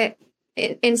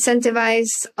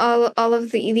incentivized all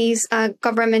of these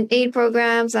government aid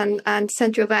programs and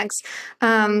central banks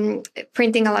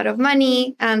printing a lot of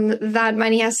money, and that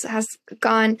money has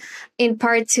gone in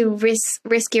part to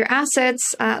riskier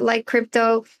assets like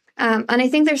crypto. And I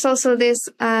think there's also this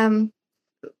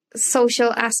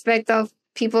social aspect of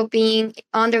people being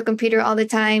on their computer all the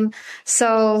time,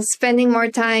 so spending more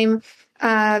time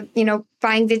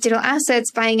buying digital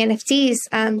assets, buying NFTs.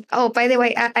 And oh, by the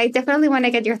way, I definitely want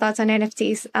to get your thoughts on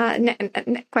NFTs.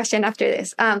 Question after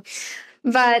this.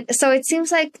 But so it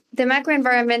seems like the macro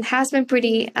environment has been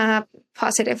pretty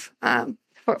positive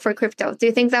for crypto. Do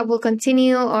you think that will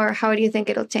continue, or how do you think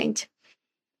it'll change?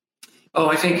 Oh,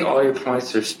 I think all your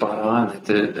points are spot on. That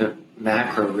the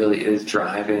macro really is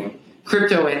driving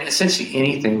crypto and essentially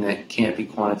anything that can't be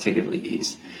quantitatively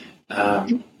eased.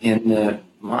 And the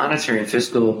monetary and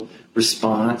fiscal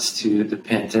response to the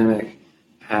pandemic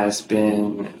has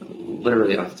been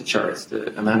literally off the charts.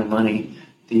 The amount of money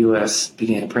the U.S.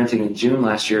 began printing in June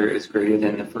last year is greater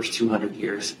than the first 200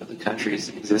 years of the country's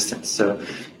existence. So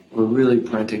we're really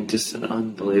printing just an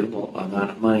unbelievable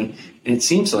amount of money. And it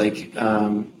seems like,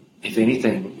 if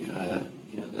anything,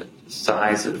 the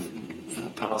size of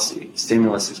policy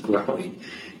stimulus is growing.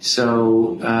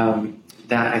 So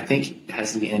that, I think,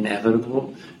 has the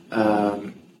inevitable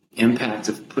impact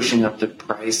of pushing up the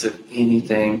price of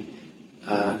anything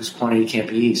whose quantity can't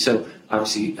be eased. So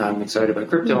obviously I'm excited about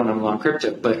crypto and I'm long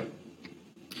crypto, but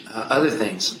other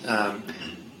things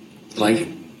like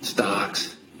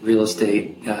stocks, real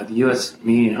estate, the U.S.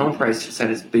 median home price just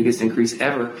had its biggest increase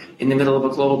ever in the middle of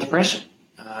a global depression,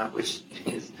 which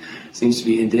seems to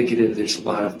be indicative there's a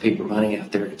lot of paper money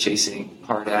out there chasing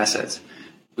hard assets.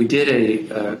 We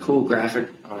did a cool graphic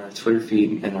on our Twitter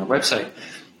feed and our website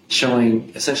showing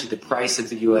essentially the price of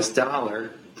the U.S. dollar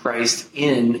priced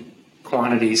in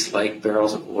quantities like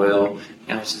barrels of oil,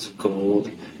 ounces of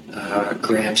gold,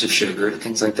 grams of sugar,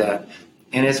 things like that.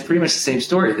 And it's pretty much the same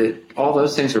story, that all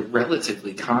those things are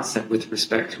relatively constant with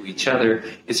respect to each other.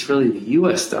 It's really the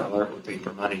U.S. dollar, or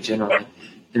paper money generally,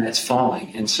 that's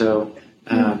falling. And so,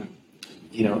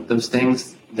 those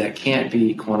things that can't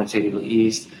be quantitatively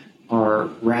eased are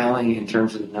rallying in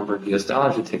terms of the number of U.S.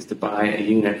 dollars it takes to buy a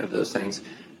unit of those things.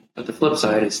 But the flip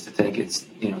side is to think it's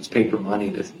paper money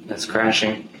that's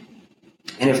crashing.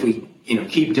 And if we,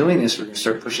 keep doing this, we're going to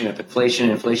start pushing up inflation.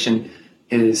 Inflation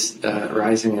is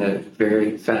rising at a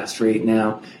very fast rate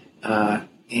now.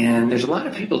 And there's a lot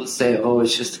of people that say, oh,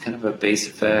 it's just kind of a base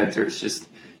effect, or it's just,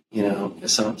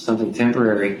 something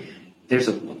temporary. There's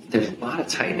a lot of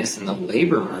tightness in the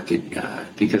labor market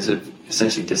because of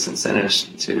essentially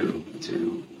disincentives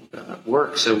to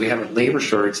work. So we have a labor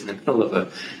shortage in the middle of a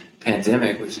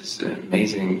pandemic, which is an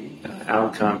amazing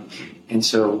outcome. And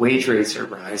so wage rates are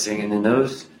rising, and then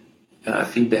those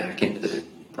feed back into the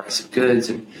price of goods.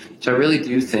 And so I really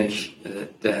do think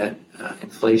that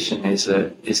inflation is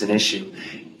an issue.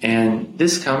 And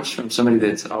this comes from somebody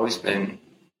that's always been,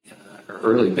 or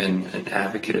early been, an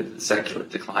advocate of the secular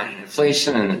decline in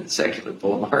inflation and the secular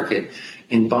bull market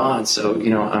in bonds. So,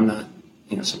 I'm not,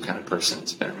 some kind of person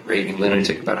that's been a raving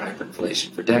lunatic about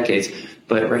hyperinflation for decades.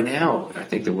 But right now, I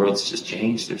think the world's just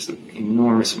changed. There's an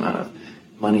enormous amount of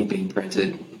money being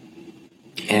printed,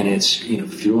 and it's,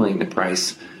 fueling the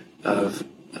price of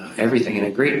everything. And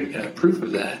a great proof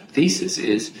of that thesis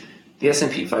is the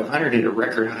S&P 500 hit a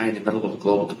record high in the middle of a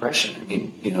global depression. I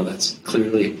mean, that's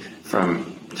clearly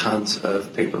from tons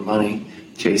of paper money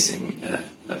chasing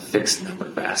a fixed number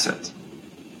of assets.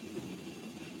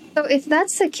 So if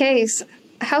that's the case,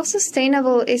 how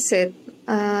sustainable is it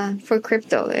for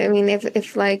crypto? I mean, if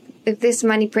this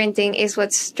money printing is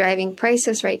what's driving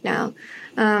prices right now,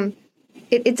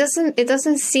 it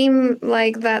doesn't seem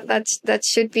like that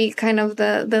should be kind of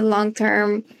the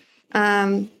long-term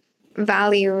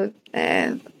value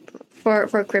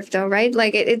for crypto, right?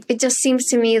 Like it just seems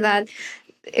to me that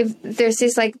if there's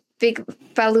this like big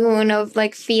balloon of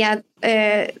like fiat,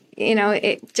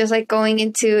 it just like going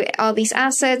into all these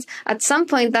assets, at some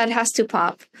point that has to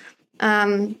pop.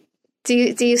 Do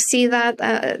you see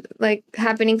that like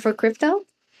happening for crypto?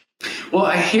 Well,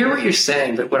 I hear what you're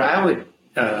saying, but what I would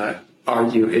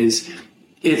argue is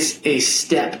it's a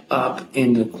step up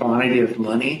in the quantity of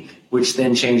money, which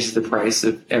then changes the price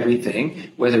of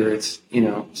everything, whether it's,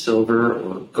 silver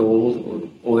or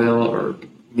gold or oil or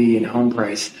median home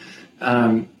price.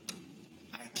 I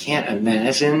can't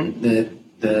imagine that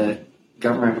the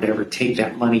government would ever take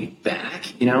that money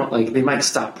back. Like they might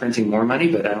stop printing more money,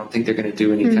 but I don't think they're going to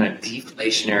do any kind of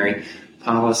deflationary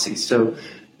policy. So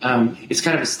it's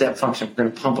kind of a step function. We're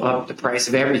going to pump up the price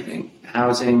of everything: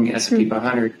 housing, S&P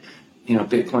 500,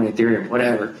 Bitcoin, Ethereum,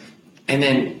 whatever. And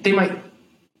then they might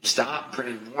stop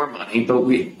printing more money, but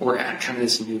we're at kind of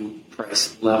this new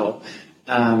price level.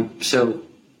 So,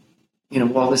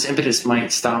 while this impetus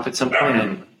might stop at some point,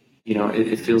 and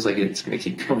it feels like it's going to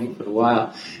keep going for a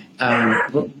while,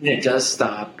 when it does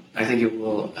stop, I think it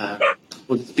will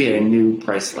be at a new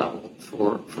price level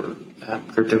for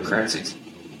cryptocurrencies.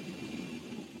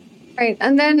 Right,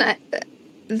 and then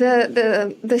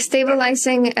the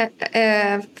stabilizing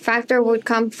factor would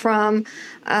come from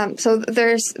so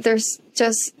there's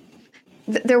just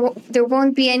there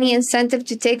won't be any incentive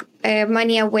to take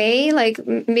money away, like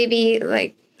maybe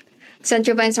like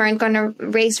central banks aren't going to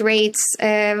raise rates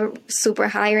super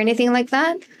high or anything like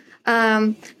that,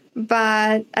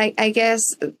 but I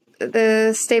guess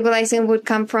the stabilizing would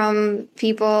come from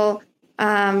people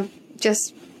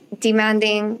just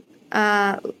demanding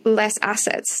less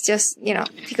assets, just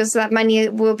because that money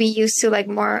will be used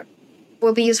to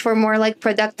for more like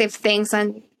productive things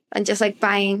and just like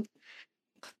buying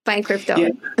crypto.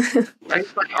 Yeah. My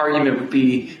argument would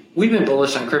be we've been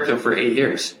bullish on crypto for 8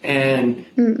 years, and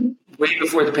way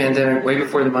before the pandemic, way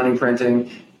before the money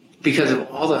printing, because of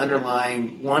all the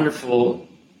underlying wonderful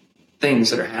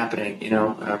things that are happening,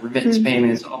 remittance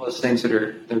payments, all those things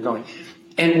they're going.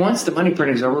 And once the money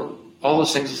printing is over, all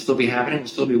those things will still be happening. We'll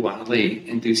still be wildly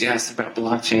enthusiastic about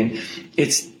blockchain.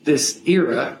 It's this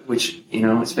era, which,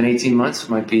 it's been 18 months,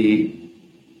 might be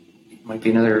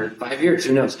another 5 years,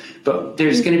 who knows? But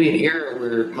there's going to be an era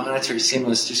where monetary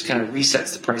stimulus just kind of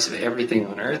resets the price of everything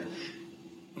on Earth.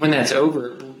 When that's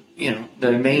over,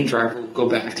 the main driver will go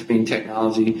back to being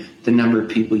technology, the number of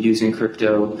people using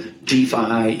crypto,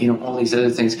 DeFi, all these other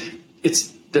things.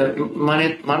 It's the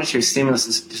monetary stimulus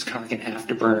is just kind of like an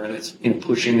afterburner that's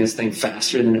pushing this thing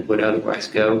faster than it would otherwise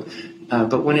go.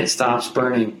 But when it stops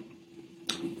burning,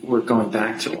 we're going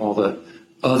back to all the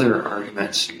other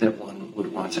arguments that one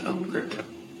would want to own crypto.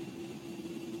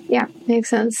 Yeah, makes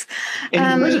sense.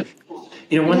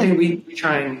 And one thing we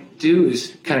try and do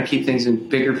is kind of keep things in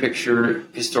bigger picture,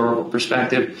 historical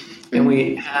perspective. And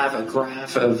we have a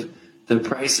graph of the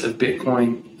price of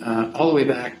Bitcoin all the way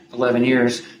back 11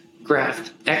 years,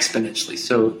 graphed exponentially.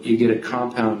 So you get a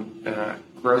compound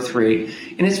growth rate.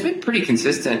 And it's been pretty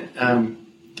consistent.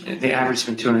 The average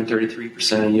has been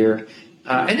 233% a year.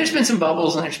 And there's been some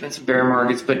bubbles and there's been some bear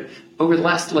markets. But over the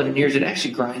last 11 years, it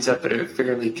actually grinds up at a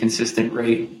fairly consistent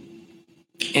rate.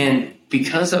 And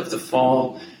because of the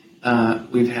fall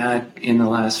we've had in the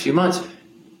last few months,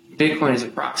 Bitcoin as a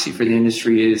proxy for the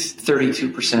industry is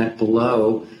 32%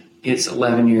 below its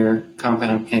 11-year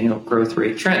compound annual growth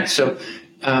rate trend. So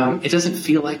it doesn't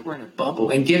feel like we're in a bubble.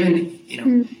 And given,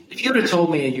 if you would have told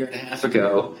me a year and a half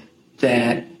ago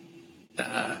that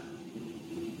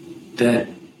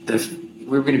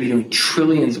we were going to be doing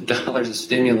trillions of dollars of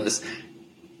stimulus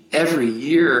every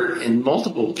year in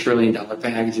multiple trillion-dollar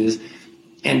packages,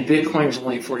 and Bitcoin was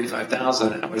only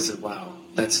 45,000, I would have said, wow,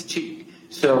 that's cheap.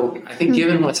 So I think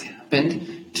given what's happened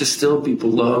happened to still be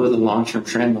below the long-term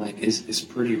trend line is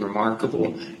pretty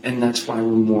remarkable. And that's why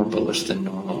we're more bullish than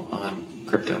normal on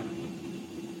crypto.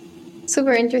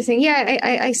 Super interesting. Yeah,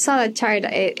 I saw that chart.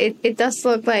 It does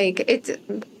look like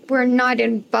we're not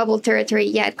in bubble territory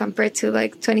yet compared to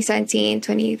like 2017,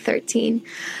 2013.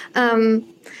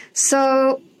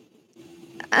 So,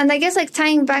 and I guess like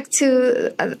tying back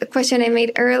to the question I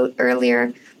made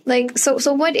earlier, like,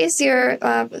 so what is your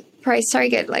price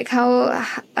target? Like how,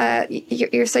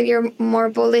 you said you're more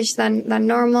bullish than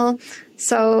normal.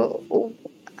 So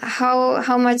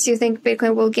how much do you think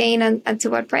Bitcoin will gain and to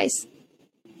what price?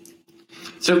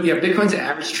 So yeah, Bitcoin's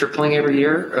average tripling every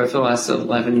year for the last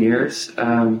 11 years.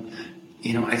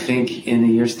 I think in a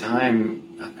year's time,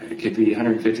 it could be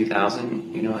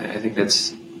 150,000. I think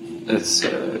that's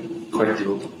quite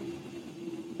doable.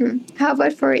 How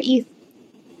about for ETH?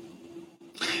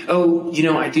 Oh,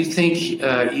 I do think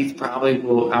ETH probably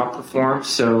will outperform.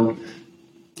 So,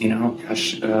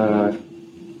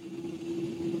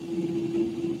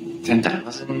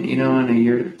 10,000, in a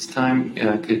year's time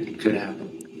could happen.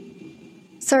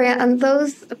 Sorry, and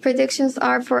those predictions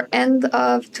are for end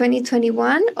of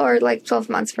 2021 or like 12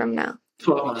 months from now?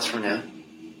 12 months from now.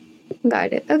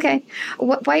 Got it. Okay.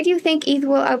 Why do you think ETH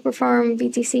will outperform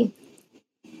BTC?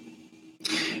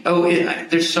 Oh,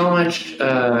 there's so much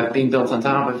being built on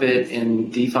top of it,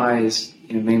 and DeFi is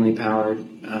mainly powered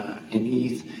in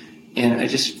ETH, and I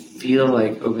just feel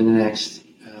like over the next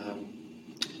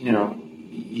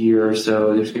year or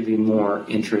so, there's going to be more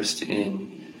interest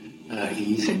in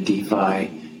ETH and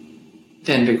DeFi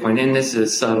than Bitcoin. And this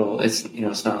is subtle. It's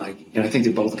it's not like I think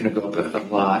they're both going to go up a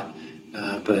lot,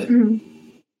 but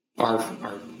our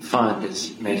fund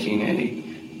is making a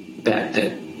bet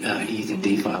that ETH and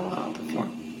DeFi will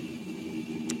outperform.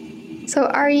 So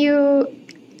are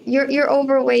you're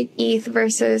overweight ETH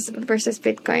versus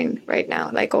Bitcoin right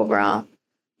now, like overall?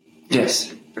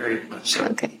 Yes, very much so.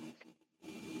 Okay.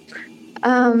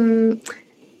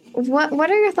 What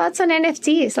are your thoughts on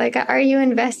NFTs? Like, are you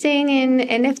investing in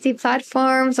NFT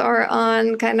platforms or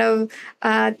on kind of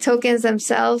tokens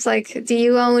themselves? Like, do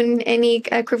you own any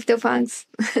crypto funds?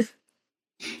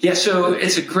 Yeah, so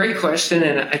it's a great question,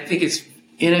 and I think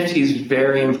NFT is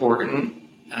very important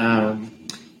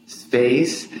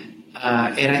space,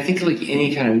 and I think like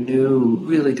any kind of new,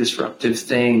 really disruptive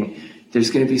thing, there's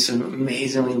going to be some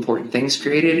amazingly important things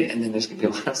created, and then there's going to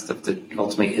be a lot of stuff that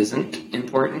ultimately isn't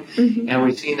important. And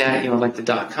we've seen that, like the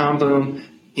 .com boom.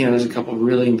 There's a couple of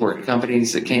really important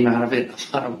companies that came out of it. A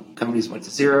lot of companies went to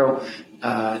zero.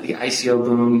 The ICO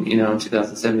boom, in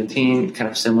 2017, kind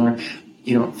of similar.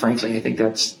 Frankly, I think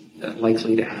that's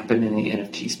likely to happen in the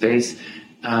NFT space.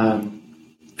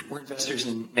 We're investors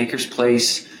in Maker's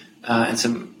Place and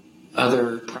some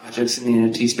other projects in the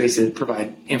NFT space that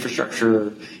provide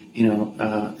infrastructure,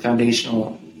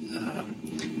 foundational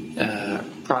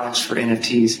products for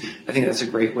NFTs. I think that's a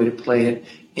great way to play it.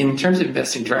 In terms of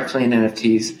investing directly in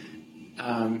NFTs,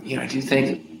 I do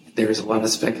think there's a lot of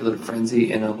speculative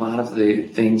frenzy, and a lot of the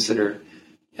things that are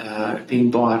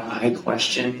being bought, I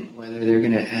question whether they're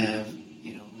going to have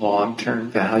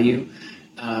long-term value.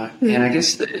 And I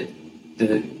guess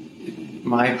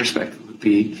my perspective would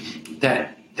be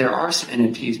that there are some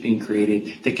NFTs being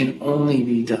created that can only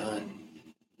be done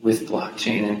with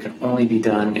blockchain and can only be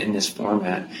done in this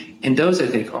format. And those, I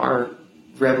think, are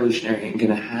revolutionary and going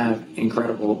to have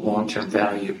incredible long-term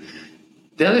value.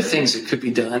 The other things that could be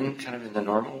done kind of in the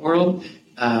normal world,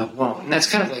 and that's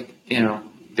kind of like,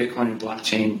 Bitcoin and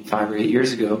blockchain 5 or 8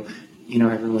 years ago,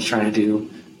 everyone was trying to do,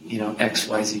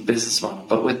 XYZ business model,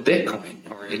 but with Bitcoin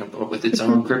or, but with its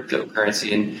own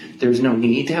cryptocurrency. And there's no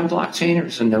need to have blockchain, or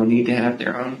there's no need to have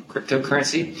their own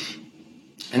cryptocurrency.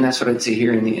 And that's what I'd see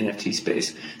here in the NFT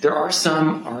space. There are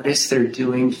some artists that are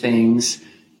doing things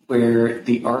where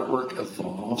the artwork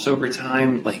evolves over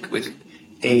time, like with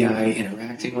AI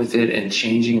interacting with it and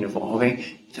changing and evolving.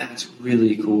 That's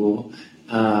really cool.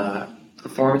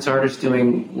 Performance artists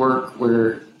doing work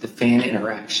where the fan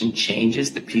interaction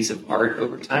changes the piece of art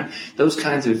over time. Those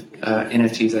kinds of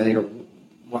NFTs, I think, are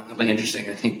wildly interesting.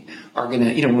 I think are going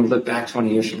to, when we look back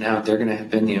 20 years from now, they're going to have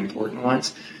been the important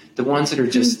ones. The ones that are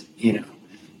just,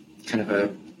 kind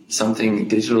of something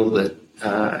digital that,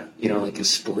 like a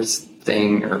sports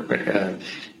thing, or, I'm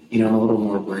a little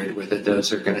more worried with it.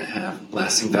 Those are going to have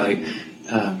lasting value.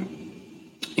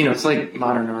 It's like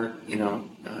modern art,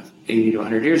 80 to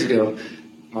 100 years ago,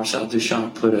 Marcel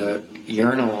Duchamp put a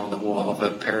urinal on the wall of a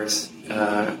Paris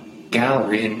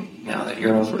gallery, and now that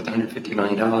urinal is worth $150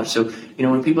 million. So,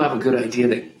 when people have a good idea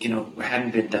that,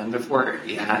 hadn't been done before,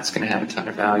 yeah, it's going to have a ton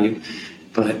of value,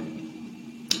 but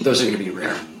those are going to be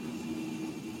rare.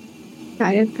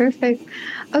 Got it. Perfect.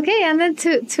 Okay, and then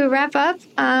to wrap up,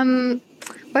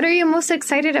 what are you most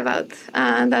excited about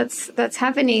that's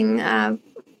happening?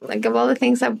 Like of all the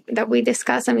things that we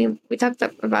discussed, I mean, we talked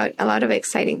about a lot of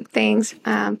exciting things.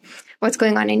 What's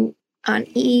going on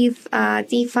ETH,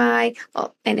 DeFi,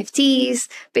 well, NFTs,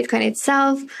 Bitcoin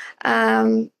itself.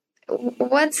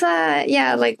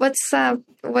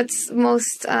 What's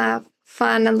most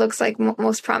fun and looks like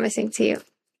most promising to you?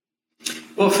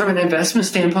 Well, from an investment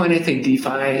standpoint, I think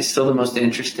DeFi is still the most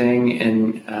interesting,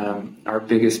 and our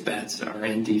biggest bets are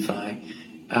in DeFi.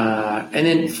 And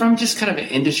then from just kind of an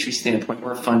industry standpoint,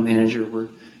 we're a fund manager. We're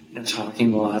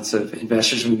talking to lots of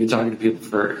investors. We've been talking to people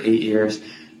for 8 years.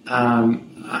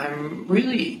 I'm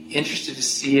really interested to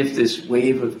see if this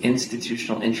wave of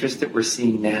institutional interest that we're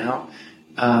seeing now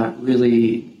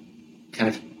really kind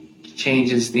of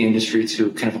changes the industry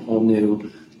to kind of a whole new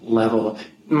level.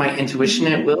 My intuition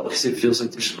it will, because it feels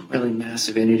like there's some really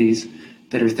massive entities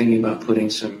that are thinking about putting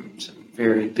some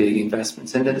very big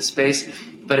investments into the space.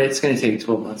 But it's going to take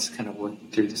 12 months to kind of work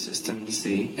through the system to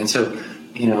see. And so,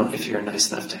 if you're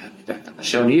nice enough to have me back on the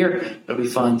show in a year, it'll be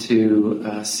fun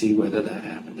to see whether that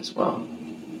happened as well.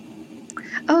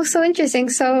 Oh, so interesting.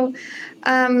 So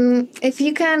if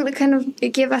you can kind of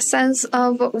give a sense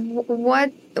of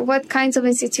what kinds of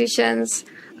institutions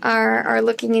are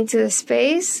looking into the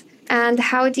space, and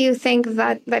how do you think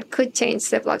that could change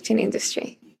the blockchain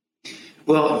industry?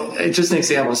 Well, just an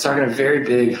example, I was talking to a very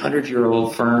big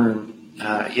 100-year-old firm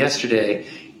yesterday,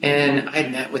 and I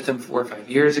had met with them 4 or 5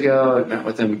 years ago. I met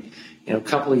with them, a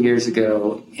couple of years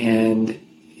ago, and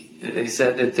they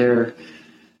said that their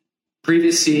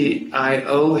previous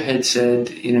CIO had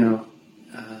said,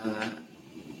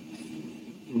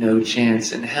 no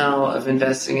chance in hell of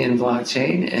investing in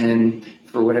blockchain, and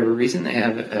for whatever reason, they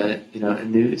have a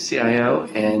new CIO,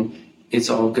 and it's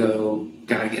all go.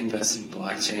 Got to get invested in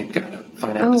blockchain. Got to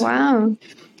find out. Oh wow!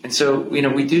 And so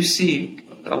we do see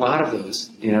a lot of those.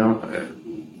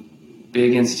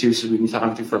 Big institutions we've been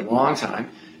talking to for a long time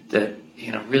that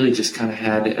really just kind of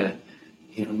had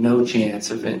no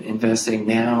chance of investing.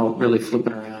 Now really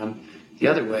flipping around the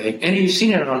other way, and you've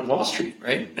seen it on Wall Street,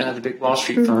 right? The big Wall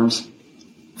Street firms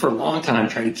for a long time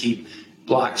try to keep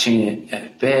blockchain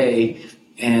at bay.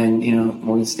 And,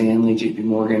 Morgan Stanley, JP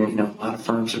Morgan, a lot of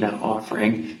firms are now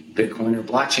offering Bitcoin or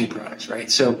blockchain products,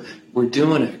 right? So we're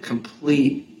doing a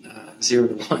complete 0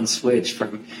 to 1 switch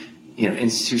from,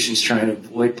 institutions trying to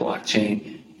avoid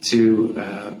blockchain to,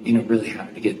 really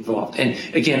having to get involved. And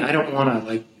again, I don't want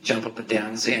to jump up and down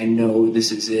and say, I know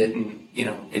this is it. And,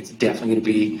 it's definitely going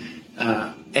to be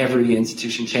every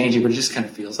institution changing, but it just kind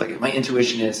of feels like it. My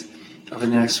intuition is over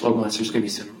the next 12 months, there's going to be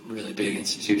some really big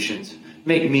institutions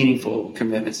make meaningful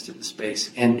commitments to the space.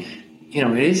 And,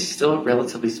 it is still a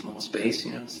relatively small space.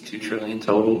 It's $2 trillion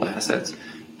total assets.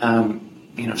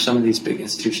 If some of these big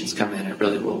institutions come in, it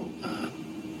really will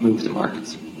move the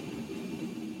markets.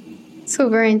 So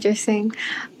very interesting.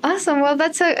 Awesome. Well,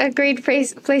 that's a great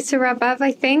place to wrap up,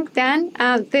 I think. Dan,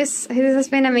 this has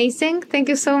been amazing. Thank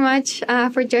you so much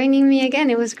for joining me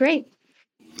again. It was great.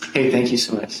 Hey, thank you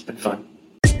so much. It's been fun.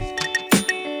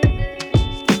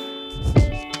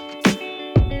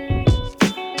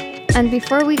 And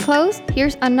before we close,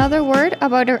 here's another word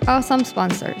about our awesome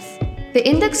sponsors. The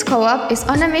Index Co-op is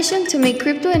on a mission to make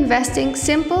crypto investing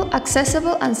simple,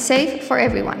 accessible, and safe for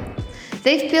everyone.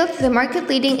 They've built the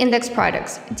market-leading index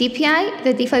products, DPI,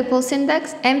 the DeFi Pulse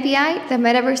Index, MPI, the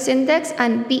Metaverse Index,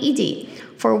 and BED,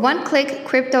 for one-click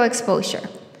crypto exposure.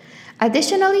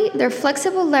 Additionally, their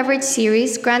flexible leverage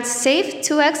series grants safe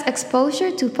 2x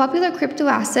exposure to popular crypto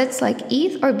assets like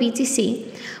ETH or BTC,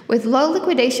 with low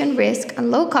liquidation risk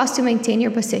and low cost to maintain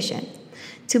your position.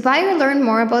 To buy or learn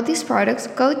more about these products,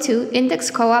 go to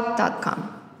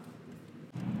indexcoop.com.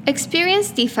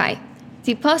 Experience DeFi.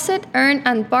 Deposit, earn,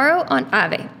 and borrow on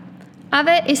Aave.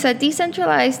 Aave is a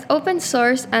decentralized, open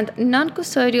source, and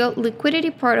non-custodial liquidity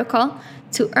protocol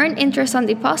to earn interest on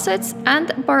deposits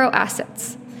and borrow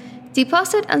assets.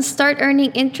 Deposit and start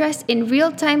earning interest in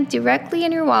real time directly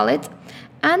in your wallet,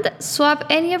 and swap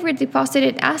any of your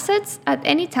deposited assets at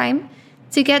any time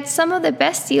to get some of the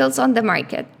best deals on the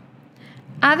market.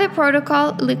 Aave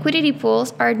protocol liquidity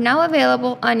pools are now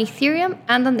available on Ethereum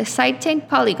and on the sidechain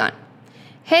Polygon.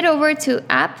 Head over to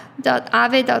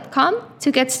app.aave.com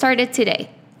to get started today.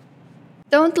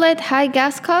 Don't let high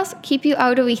gas costs keep you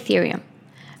out of Ethereum.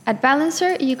 At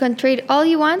Balancer, you can trade all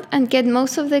you want and get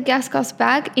most of the gas costs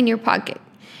back in your pocket.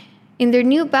 In their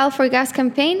new BAL for Gas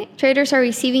campaign, traders are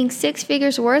receiving 6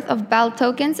 figures worth of BAL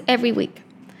tokens every week.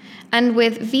 And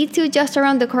with V2 just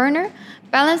around the corner,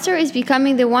 Balancer is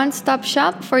becoming the one-stop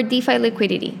shop for DeFi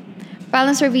liquidity.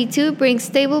 Balancer V2 brings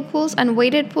stable pools and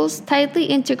weighted pools tightly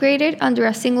integrated under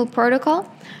a single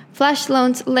protocol, flash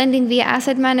loans, lending via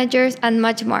asset managers, and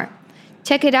much more.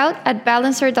 Check it out at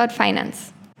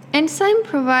balancer.finance. Enzyme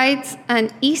provides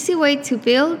an easy way to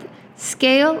build,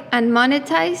 scale, and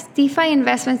monetize DeFi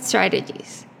investment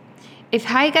strategies. If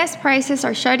high gas prices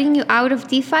are shutting you out of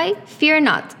DeFi, fear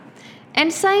not.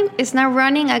 Enzyme is now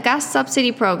running a gas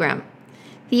subsidy program.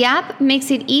 The app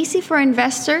makes it easy for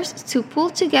investors to pool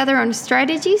together on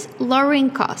strategies,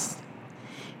 lowering costs.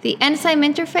 The Enzyme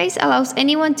interface allows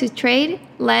anyone to trade,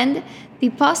 lend,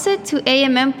 deposit to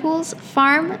AMM pools,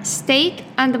 farm, stake,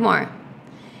 and more.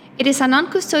 It is a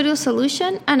non-custodial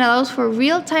solution and allows for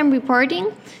real-time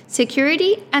reporting,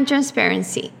 security, and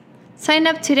transparency. Sign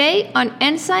up today on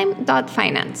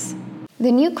enzyme.finance.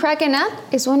 The new Kraken app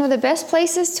is one of the best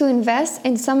places to invest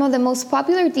in some of the most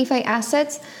popular DeFi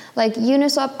assets like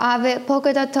Uniswap, Aave,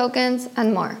 Polkadot tokens,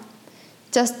 and more.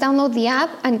 Just download the app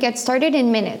and get started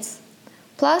in minutes.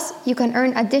 Plus, you can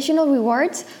earn additional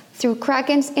rewards through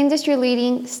Kraken's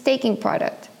industry-leading staking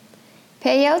product.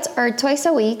 Payouts are twice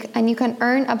a week, and you can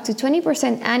earn up to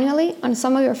 20% annually on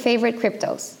some of your favorite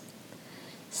cryptos.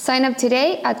 Sign up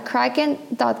today at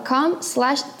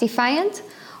kraken.com/defiant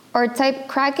or type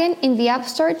Kraken in the App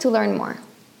Store to learn more.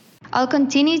 I'll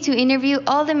continue to interview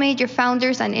all the major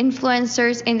founders and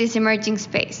influencers in this emerging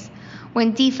space.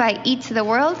 When DeFi eats the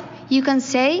world, you can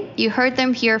say you heard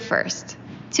them here first.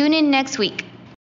 Tune in next week.